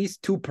be at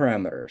least 2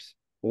 parameters.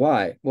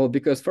 Why? Well,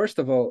 because first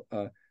of all,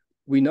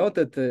 we know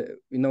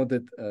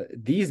that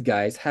these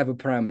guys have a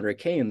parameter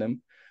k in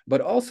them,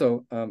 but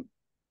also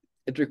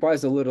it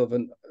requires a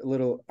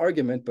little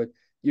argument. But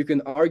you can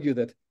argue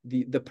that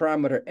the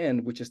parameter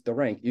n, which is the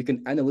rank, you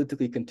can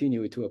analytically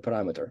continue it to a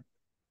parameter.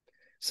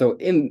 So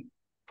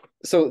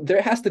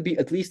there has to be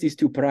at least these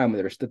 2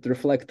 parameters that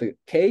reflect the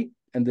k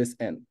and this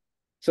n.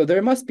 So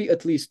there must be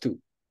at least 2.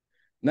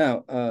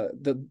 Now,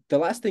 the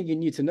last thing you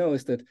need to know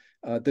is that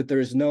that there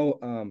is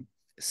no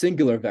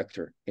singular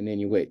vector in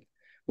any weight.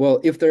 Well,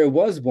 if there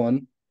was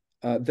one,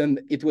 then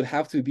it would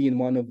have to be in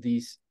one of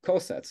these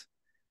cosets.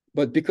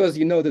 But because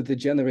you know that the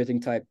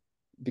generating type,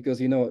 because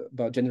you know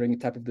about generating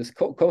type of this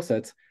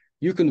cosets,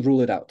 you can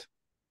rule it out.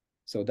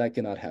 So that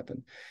cannot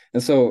happen.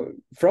 And so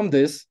from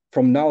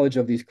knowledge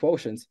of these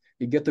quotients,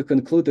 you get to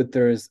conclude that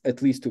there is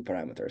at least two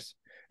parameters.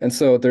 And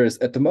so there's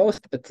at the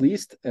most, at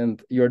least, and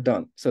you're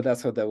done. So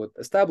that's how that would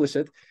establish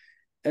it.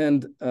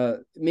 And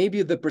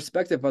maybe the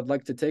perspective I'd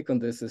like to take on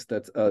this is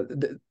that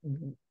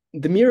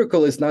the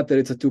miracle is not that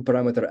it's a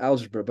two-parameter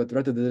algebra, but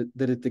rather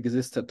that it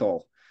exists at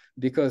all.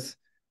 Because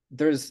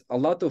there's a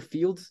lot of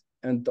fields,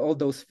 and all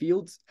those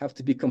fields have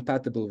to be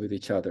compatible with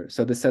each other.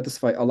 So they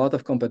satisfy a lot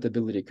of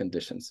compatibility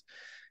conditions.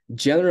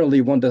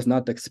 Generally, one does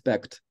not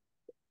expect,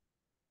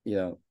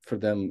 for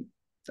them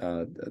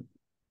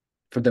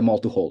all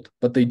to hold,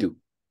 but they do.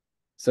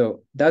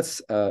 So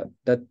that's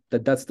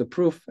the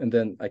proof, and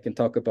then I can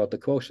talk about the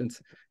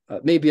quotients.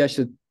 Maybe I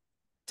should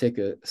take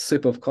a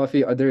sip of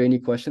coffee. Are there any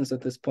questions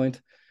at this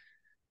point?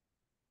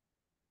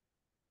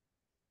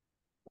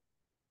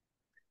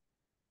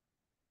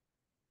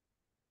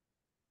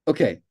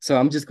 Okay, so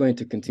I'm just going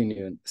to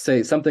continue and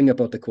say something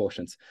about the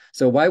quotients.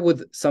 So why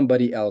would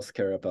somebody else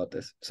care about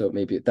this? So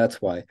maybe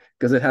that's why,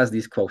 because it has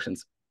these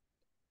quotients.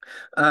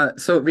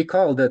 So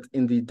recall that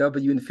in the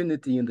W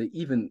infinity and the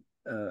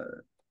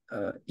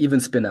even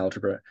spin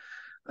algebra,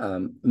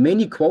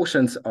 many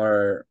quotients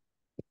are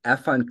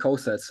affine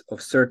cosets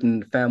of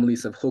certain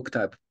families of Hooke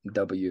type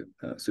W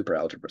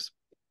superalgebras.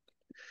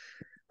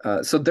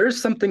 So there's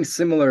something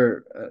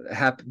similar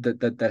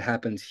that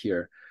happens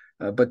here,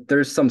 but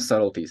there's some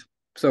subtleties.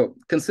 So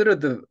consider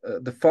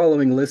the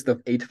following list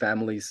of 8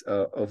 families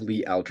of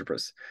Lie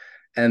algebras,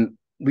 and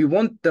we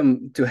want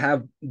them to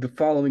have the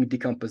following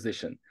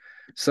decomposition.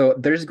 So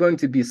there's going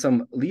to be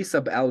some Lie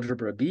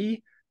subalgebra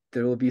B,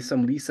 there will be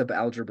some Lie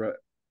subalgebra,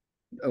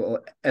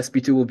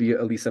 SP2 will be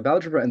a Lie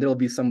subalgebra, and there will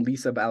be some Lie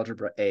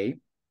subalgebra A.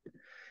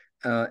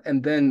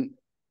 And then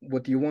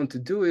what you want to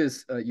do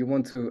is you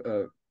want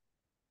to,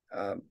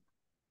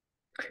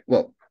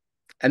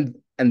 and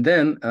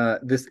then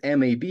this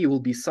MAB will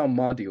be some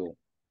module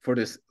for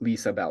this Lie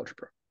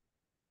subalgebra,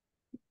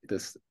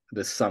 this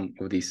sum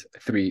of these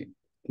 3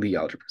 Lie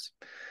algebras.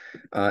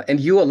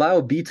 And you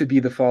allow B to be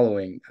the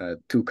following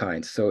 2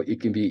 kinds. So it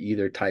can be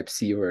either type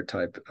C or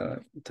type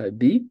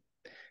B.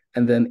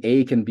 And then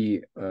A can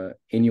be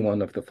any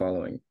one of the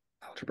following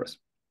algebras.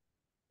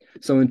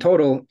 So in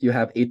total, you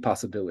have 8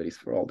 possibilities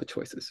for all the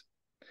choices.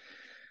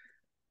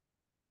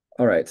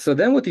 All right, so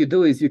then what you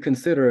do is you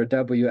consider a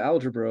W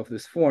algebra of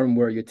this form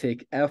where you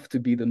take F to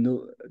be the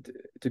nilpotent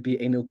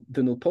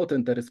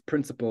that is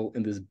principal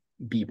in this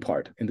B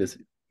part, in this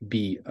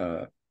B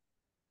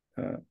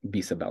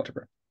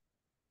subalgebra.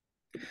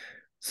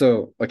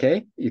 So,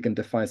 okay, you can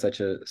define such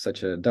a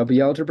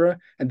W algebra,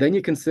 and then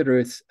you consider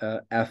its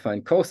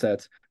affine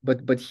cosets.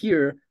 But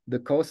here the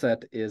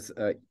coset is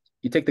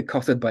you take the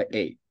coset by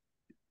A.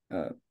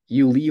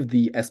 You leave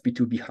the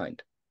SP2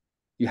 behind.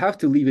 You have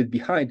to leave it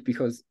behind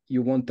because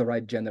you want the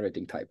right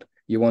generating type.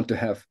 You want to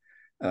have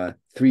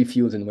 3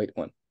 fields in weight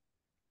 1.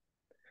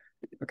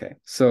 Okay,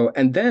 so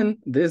and then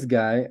this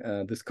guy,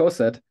 this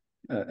coset,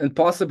 and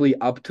possibly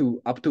up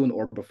to an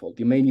orbifold.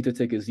 You may need to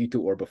take a Z2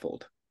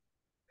 orbifold.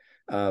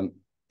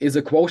 Is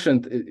a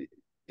quotient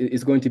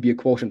is going to be a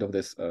quotient of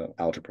this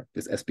algebra,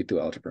 this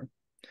SP2 algebra,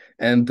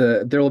 and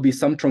there will be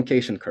some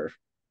truncation curve,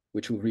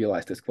 which will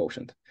realize this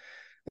quotient.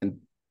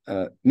 And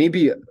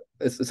maybe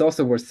it's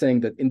also worth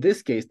saying that in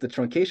this case, the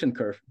truncation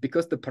curve,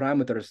 because the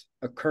parameters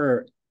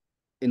occur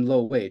in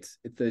low weights,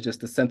 it's just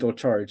the central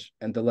charge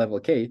and the level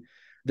K.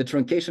 The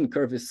truncation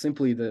curve is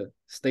simply the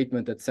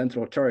statement that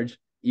central charge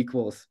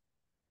equals.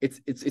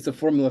 It's a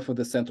formula for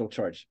the central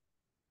charge,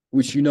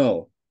 which you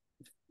know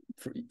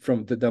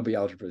from the W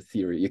algebra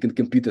theory. You can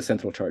compute the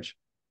central charge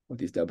of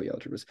these W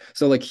algebras.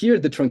 So like here,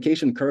 the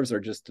truncation curves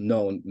are just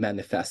known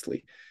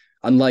manifestly,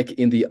 unlike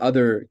in the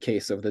other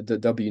case of the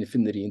W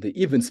infinity in the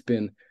even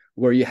spin,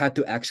 where you had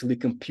to actually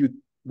compute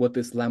what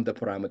this lambda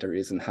parameter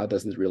is and how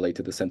does it relate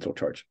to the central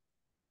charge.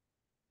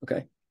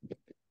 Okay,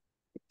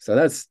 so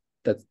that's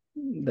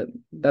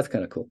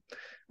kind of cool.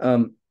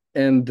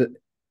 And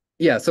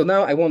yeah, so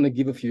now I want to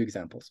give a few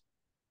examples.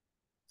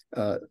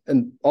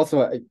 And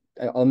also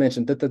I'll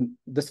mention that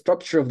the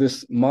structure of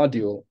this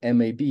module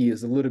MAB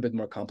is a little bit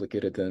more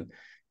complicated than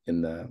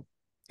in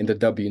the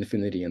W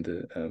infinity and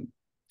the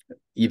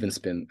even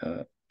spin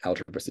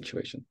algebra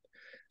situation.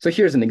 So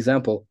here's an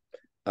example.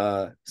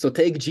 So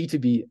take G to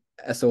be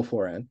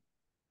SO4N.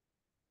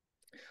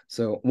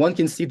 So one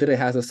can see that it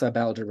has a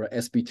subalgebra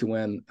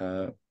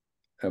SP2N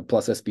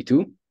plus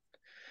SP2.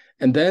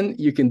 And then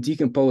you can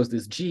decompose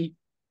this G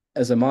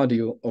as a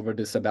module over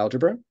this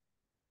subalgebra.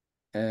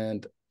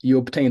 And you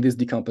obtain this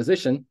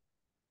decomposition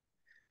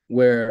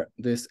where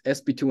this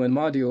SP2N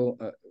module,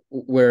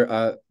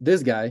 where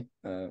this guy,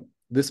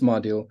 this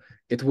module,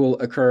 it will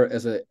occur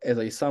as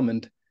a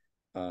summoned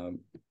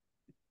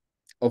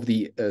of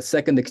the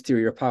second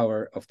exterior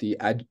power of the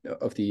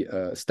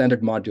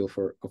standard module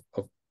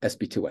of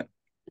sp2n.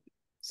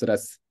 So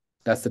that's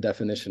the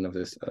definition of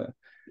this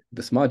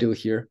this module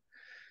here.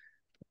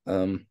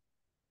 And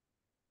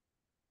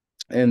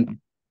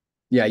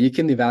yeah, you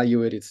can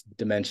evaluate its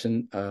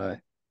dimension,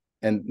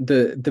 and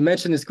the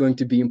dimension is going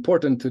to be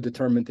important to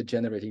determine the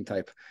generating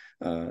type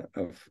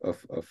of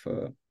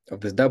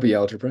this W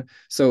algebra.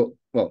 So,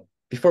 well,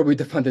 before we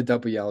define the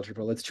W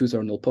algebra, let's choose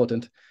our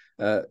nilpotent.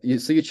 So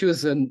you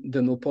choose the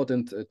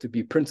nilpotent to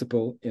be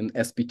principal in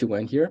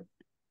sp2n here.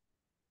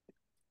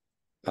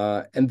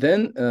 And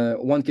then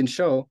one can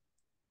show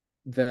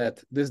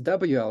that this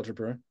W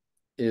algebra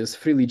is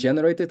freely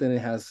generated and it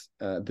has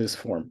this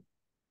form.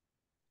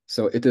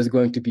 So it is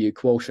going to be a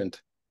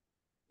quotient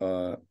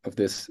of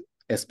this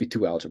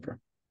sp2 algebra.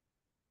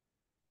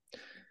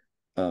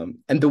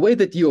 And the way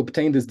that you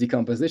obtain this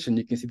decomposition,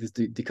 you can see this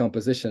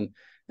decomposition.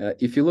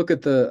 If you look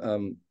at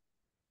the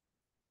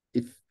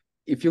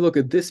if you look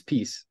at this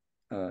piece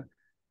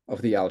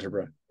of the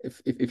algebra,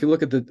 if you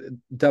look at the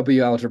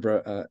W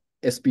algebra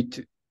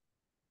sp2,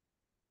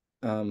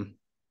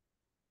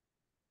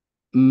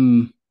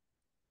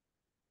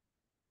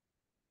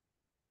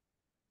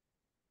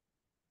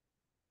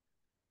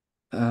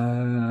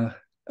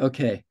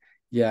 okay,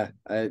 yeah,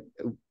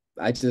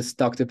 I just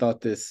talked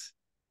about this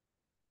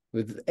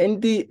with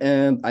Andy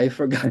and I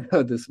forgot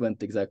how this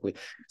went exactly.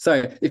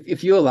 Sorry,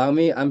 if you allow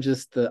me, I'm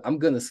just I'm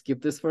gonna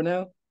skip this for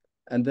now,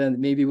 and then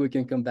maybe we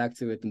can come back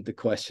to it in the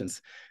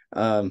questions.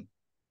 I'm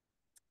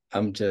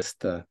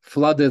just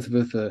flooded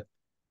with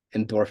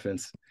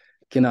endorphins,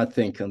 cannot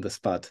think on the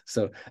spot.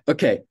 So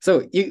okay,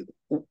 so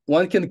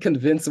one can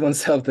convince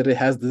oneself that it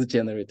has this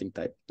generating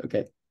type.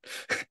 Okay.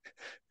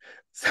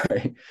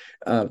 Sorry.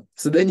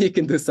 So then you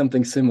can do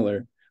something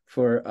similar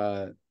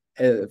for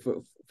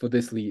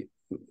this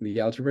Lie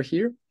algebra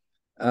here.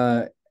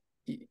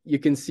 You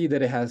can see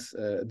that it has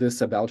this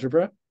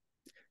subalgebra,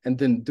 and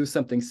then do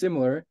something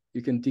similar.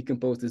 You can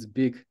decompose this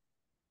big.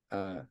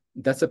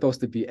 That's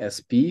supposed to be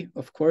SP,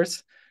 of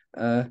course.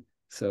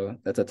 So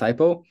that's a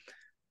typo.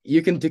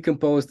 You can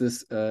decompose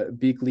this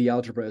big Lie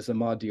algebra as a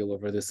module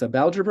over the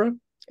subalgebra,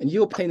 and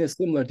you obtain a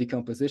similar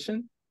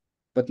decomposition,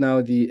 but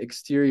now the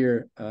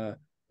exterior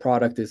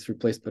product is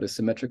replaced by the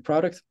symmetric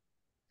product.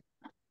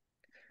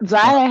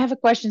 Vlad, I have a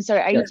question.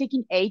 Sorry, are you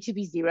taking A to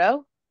be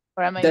 0?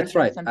 Or am I That's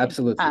right, something?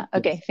 absolutely.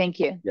 Okay, yes. thank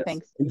you. Yes.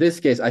 Thanks. In this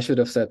case, I should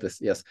have said this.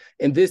 Yes.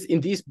 In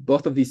these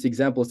both of these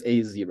examples, A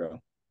is 0.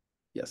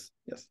 Yes.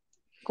 Yes.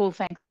 Cool.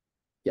 Thanks.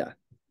 Yeah.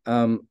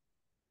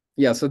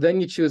 Yeah. So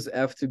then you choose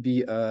F to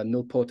be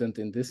nilpotent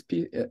in this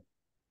P.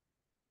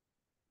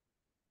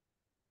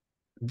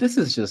 This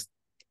is just.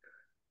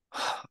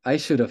 I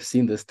should have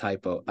seen this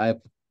typo.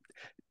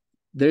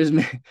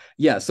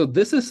 Yeah. So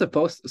this is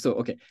supposed. So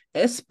okay.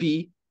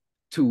 SP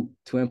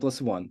 2n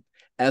plus 1.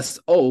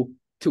 SO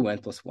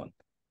 2n plus 1.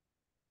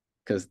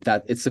 Because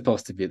that it's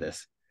supposed to be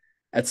this.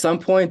 At some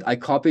point, I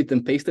copied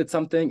and pasted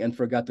something and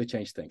forgot to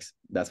change things.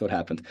 That's what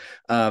happened.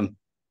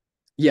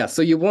 Yeah,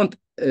 so you want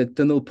the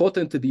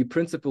nilpotent to be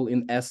principal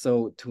in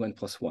SO 2n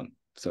plus 1.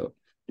 So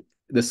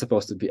this is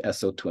supposed to be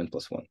SO 2n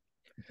plus 1.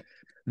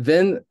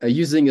 Then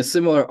using a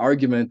similar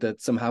argument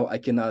that somehow I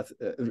cannot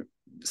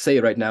say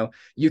right now,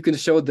 you can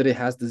show that it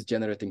has this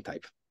generating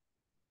type.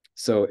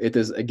 So it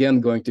is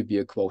again going to be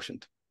a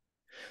quotient.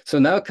 So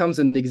now comes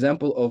an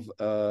example of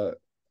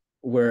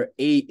where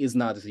A is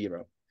not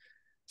 0.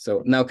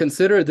 So now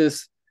consider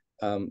this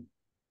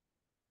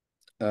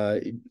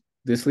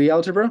this Lie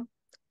algebra,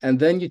 and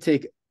then you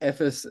take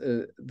F as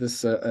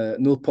this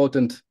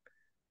nilpotent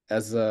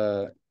as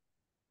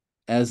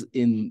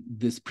in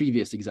this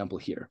previous example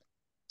here.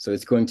 So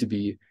it's going to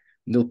be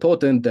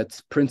nilpotent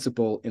that's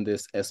principal in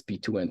this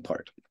sp2n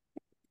part.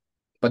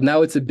 But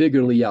now it's a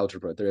bigger Lie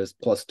algebra. There is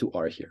plus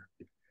 2r here.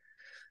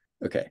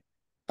 Okay.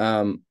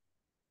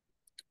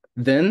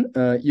 Then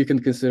you can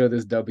consider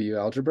this W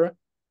algebra.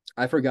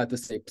 I forgot to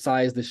say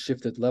psi is the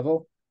shifted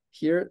level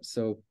here.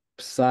 So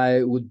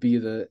psi would be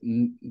the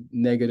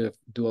negative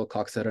dual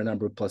Coxeter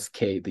number plus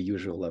k, the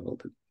usual level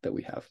that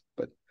we have.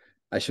 But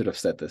I should have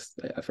said this.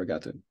 I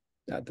forgot to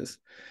add this.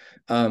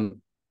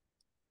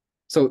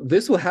 So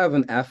this will have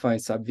an affine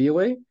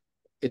sub-VOA.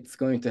 It's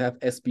going to have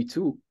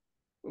sp2,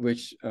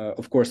 which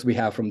of course we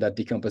have from that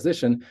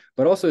decomposition,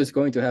 but also it's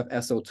going to have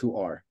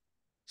SO2R.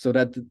 So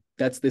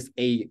that's this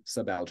A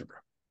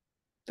subalgebra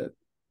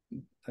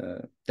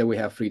that we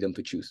have freedom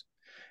to choose.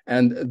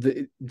 And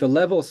the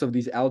levels of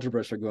these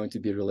algebras are going to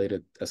be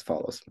related as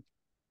follows.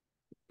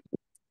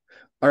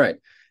 All right,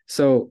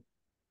 so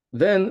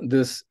then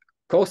this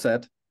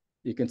coset,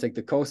 you can take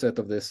the coset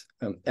of this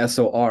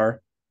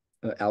SOR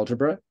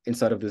algebra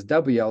inside of this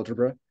W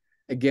algebra.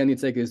 Again, you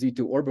take a Z2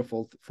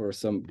 orbifold for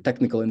some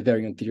technical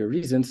invariant theory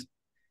reasons.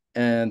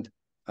 And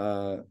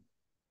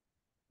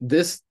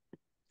this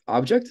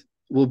object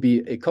will be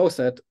a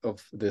coset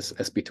of this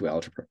sp2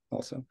 algebra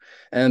also.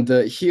 And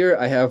here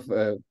I have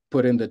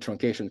put in the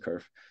truncation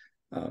curve.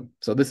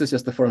 So this is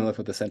just the formula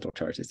for the central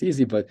charge. It's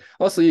easy, but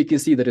also you can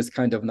see that it's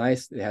kind of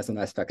nice. It has a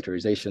nice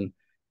factorization.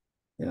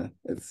 Yeah,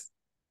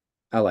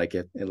 I like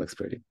it. It looks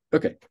pretty.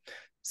 Okay.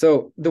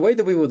 So the way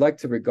that we would like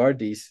to regard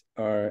these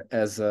are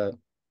as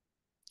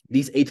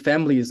these 8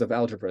 families of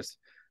algebras.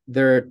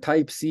 They're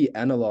type C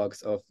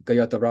analogs of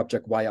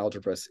Gayatov-Rabchak Y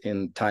algebras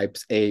in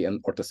types A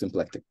and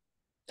orthosymplectic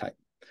type.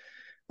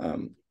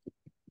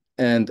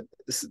 And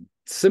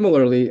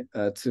similarly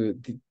to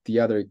the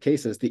other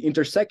cases, the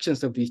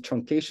intersections of these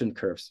truncation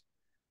curves,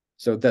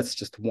 so that's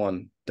just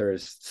one,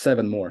 there's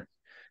 7 more.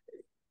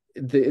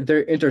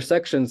 Their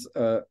intersections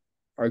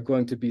are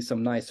going to be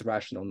some nice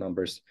rational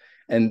numbers,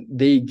 and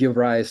they give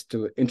rise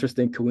to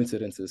interesting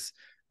coincidences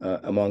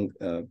among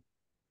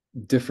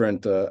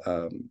different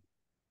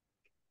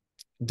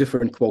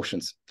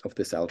quotients of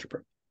this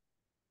algebra.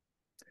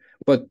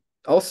 But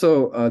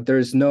also,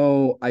 there's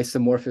no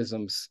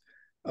isomorphisms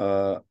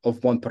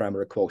of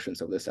one-parameter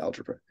quotients of this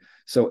algebra.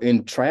 So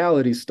in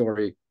triality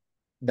story,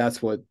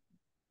 that's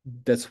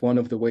one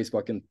of the ways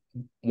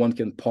one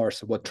can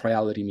parse what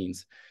triality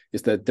means,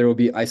 is that there will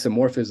be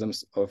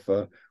isomorphisms of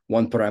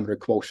one-parameter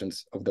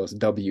quotients of those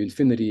W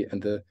infinity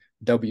and the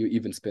W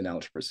even spin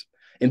algebras.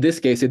 In this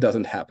case, it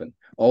doesn't happen.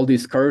 All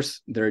these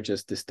curves, they're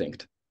just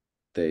distinct.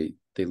 They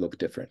look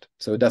different.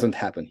 So it doesn't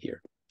happen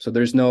here. So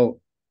there's no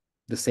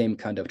the same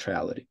kind of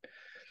triality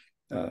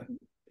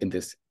in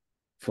this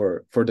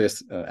for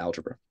this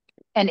algebra.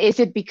 And is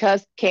it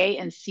because K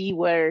and C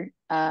were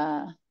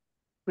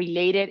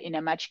related in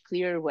a much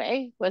clearer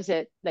way? Was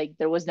it like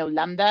there was no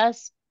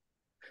lambdas?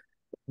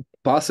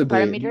 Possibly.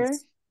 Parameter?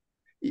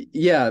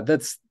 Yeah,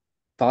 that's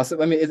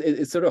possible. I mean,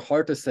 it's sort of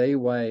hard to say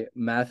why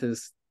math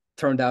is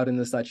turned out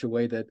in such a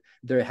way that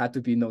there had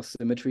to be no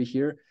symmetry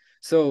here.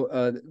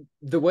 So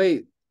the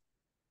way,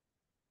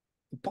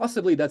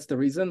 possibly that's the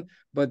reason,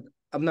 but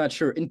I'm not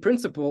sure. In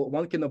principle,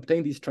 one can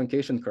obtain these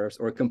truncation curves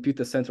or compute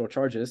the central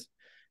charges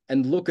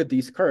and look at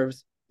these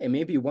curves, and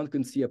maybe one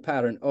can see a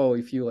pattern. Oh,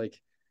 if you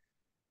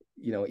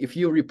if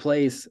you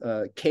replace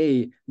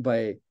K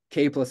by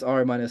K plus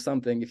R minus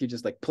something, if you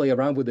just play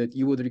around with it,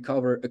 you would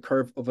recover a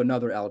curve of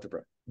another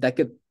algebra. That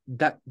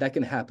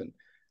can happen,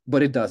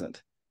 but it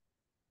doesn't.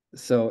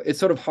 So it's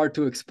sort of hard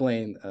to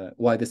explain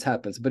why this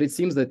happens, but it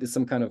seems that it's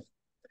some kind of,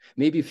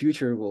 maybe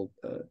future will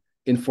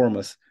inform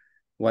us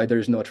why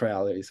there's no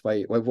trialities,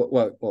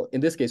 well,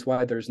 in this case,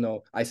 why there's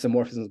no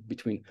isomorphism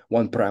between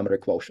one parameter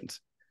quotients.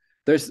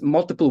 There's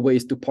multiple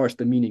ways to parse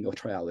the meaning of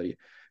triality,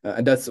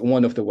 and that's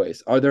one of the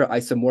ways. Are there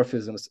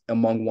isomorphisms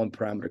among one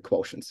parameter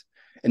quotients?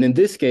 And in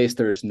this case,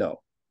 there's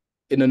no.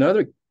 In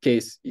another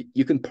case,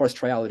 you can parse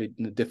triality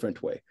in a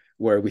different way,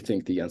 where we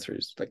think the answer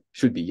is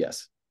should be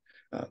yes.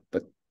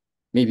 But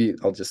maybe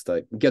I'll just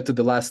get to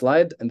the last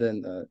slide, and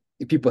then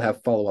if people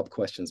have follow-up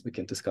questions, we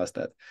can discuss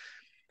that.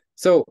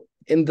 So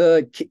in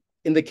the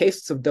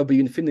cases of W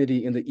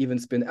infinity in the even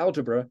spin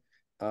algebra,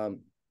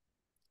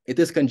 it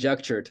is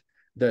conjectured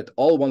that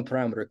all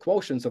one-parameter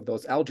quotients of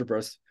those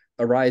algebras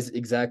arise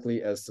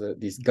exactly as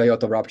these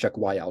Gayatov-Rabchak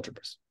Y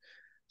algebras.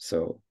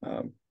 So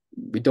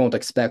we don't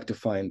expect to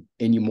find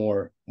any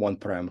more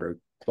one-parameter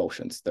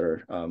quotients that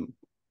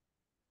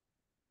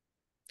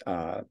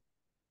are,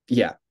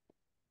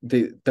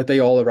 that they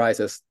all arise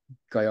as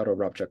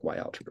Gayatov-Rabchak Y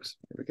algebras.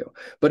 There we go.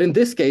 But in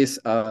this case,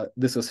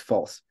 this is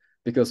false,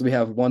 because we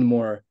have one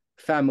more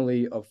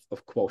family of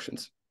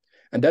quotients.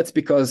 And that's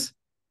because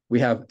we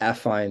have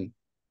affine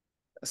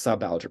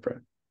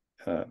subalgebra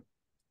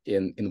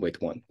in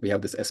weight 1. We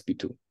have this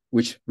SP2,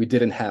 which we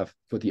didn't have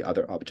for the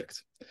other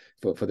objects,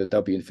 for the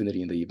W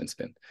infinity and the even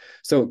spin.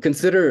 So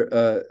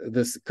consider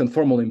this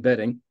conformal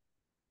embedding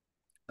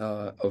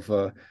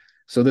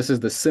so this is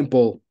the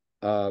simple,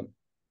 so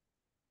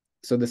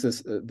this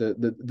is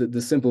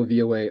the simple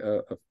VOA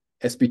of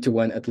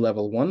SP2n at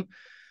level 1.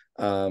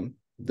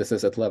 This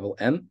is at level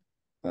n.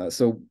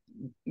 So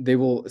they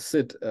will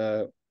sit,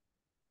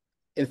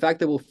 in fact,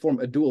 they will form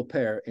a dual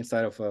pair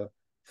inside of a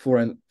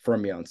foreign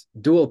fermions.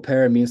 Dual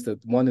pair means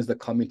that one is the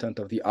commutant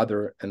of the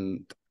other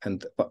and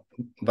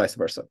vice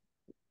versa.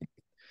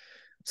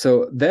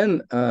 So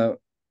then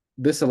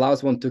this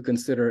allows one to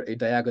consider a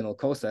diagonal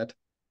coset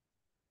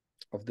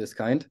of this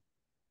kind.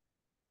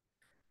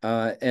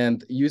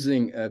 And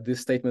using this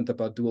statement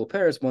about dual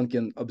pairs, one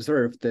can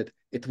observe that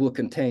it will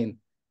contain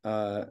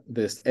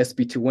this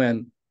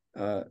SP2n,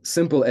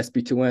 simple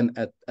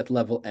SP2n at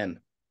level n,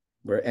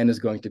 where n is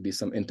going to be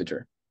some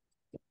integer.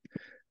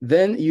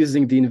 Then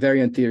using the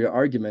invariant theory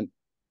argument,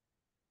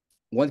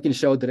 one can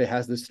show that it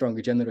has this strong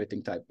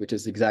generating type, which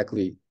is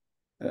exactly,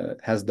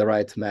 has the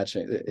right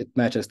matching, it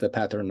matches the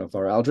pattern of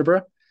our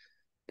algebra.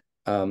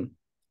 And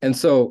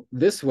so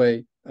this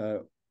way,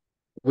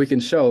 we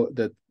can show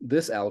that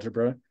this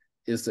algebra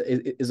is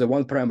a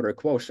one parameter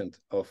quotient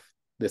of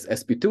this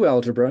SP2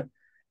 algebra.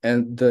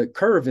 And the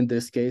curve in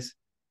this case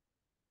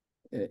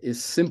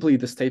is simply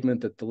the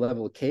statement that the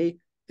level K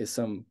is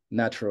some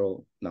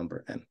natural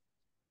number n.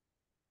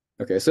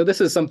 Okay, so this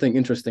is something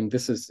interesting.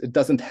 It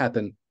doesn't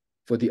happen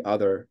for the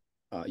other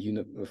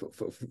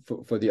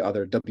for the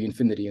other W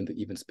infinity and the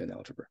even spin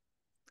algebra.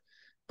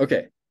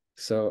 Okay,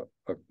 so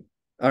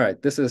all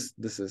right, this is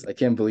I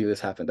can't believe this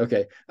happened.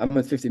 Okay, I'm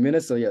at 50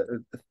 minutes, so yeah,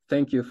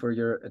 thank you for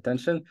your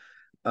attention,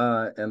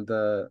 and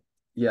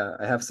yeah,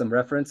 I have some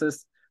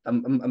references.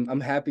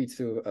 I'm happy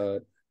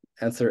to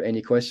answer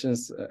any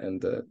questions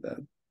and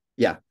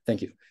yeah,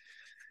 thank you.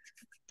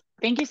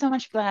 Thank you so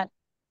much, Vlad.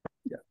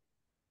 Yeah.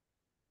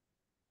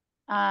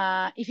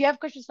 If you have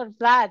questions for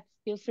Vlad,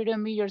 feel free to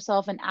unmute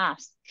yourself and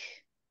ask.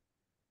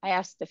 I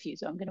asked a few,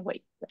 so I'm gonna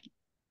wait.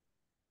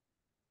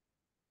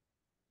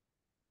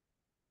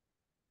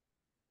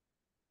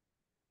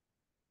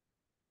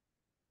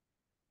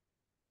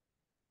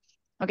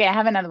 Okay, I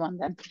have another one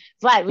then.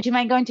 Vlad, would you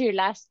mind going to your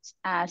last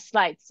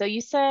slide? So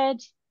you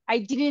said, I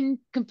didn't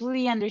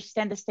completely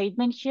understand the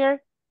statement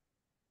here.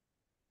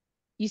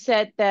 You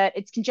said that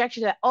it's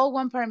conjectured that all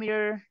one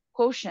parameter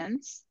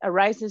quotients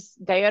arises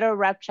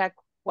Gaiotto-Rabchak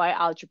Y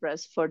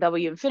algebras for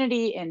W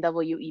infinity and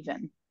W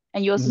even.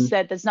 And you also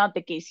said that's not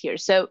the case here.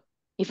 So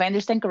if I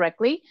understand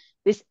correctly,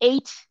 this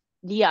 8D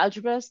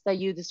algebras that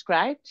you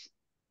described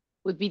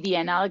would be the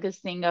analogous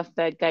thing of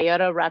the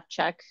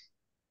Gaiotto-Rabchak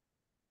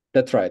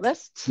That's right.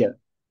 list? Yeah.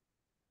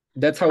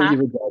 That's how we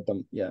regard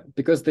them. Yeah,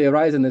 because they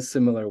arise in a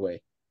similar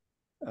way.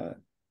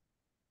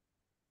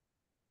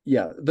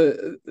 Yeah,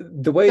 the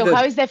way so that.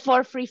 How is the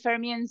four free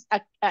fermions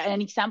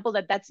an example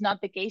that that's not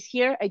the case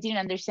here? I didn't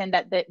understand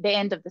that the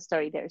end of the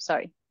story there.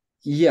 Sorry.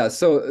 Yeah,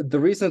 so the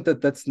reason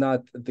that that's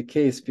not the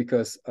case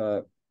because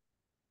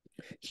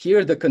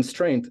here the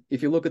constraint,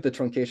 if you look at the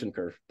truncation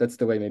curve, that's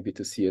the way maybe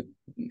to see it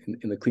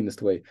in the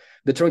cleanest way.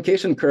 The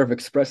truncation curve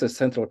expresses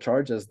central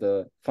charge as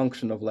the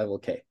function of level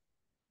K,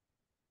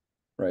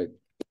 right?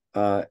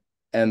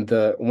 And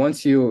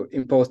once you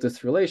impose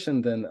this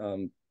relation,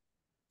 then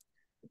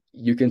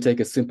you can take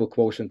a simple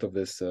quotient of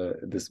this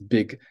this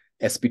big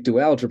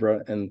sp2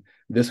 algebra, and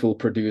this will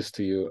produce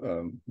to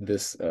you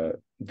these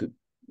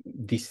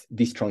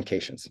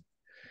truncations.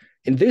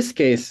 In this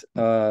case,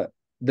 the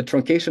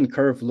truncation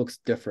curve looks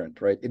different,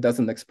 right? It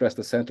doesn't express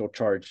the central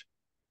charge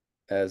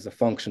as a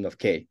function of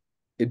K.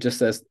 It just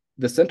says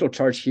the central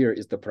charge here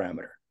is the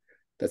parameter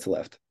that's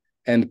left.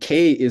 And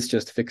K is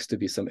just fixed to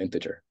be some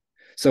integer.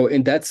 So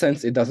in that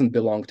sense, it doesn't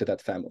belong to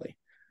that family.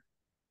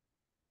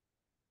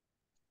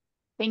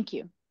 Thank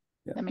you.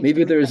 Yeah.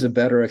 Maybe there's a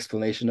better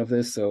explanation of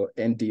this. So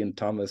Andy and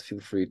Thomas, feel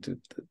free to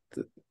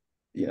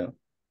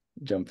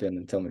jump in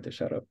and tell me to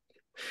shut up.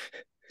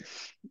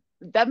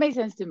 That makes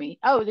sense to me.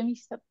 Oh, let me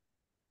stop.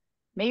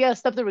 Maybe I'll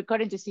stop the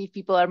recording to see if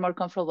people are more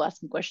comfortable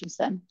asking questions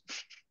then.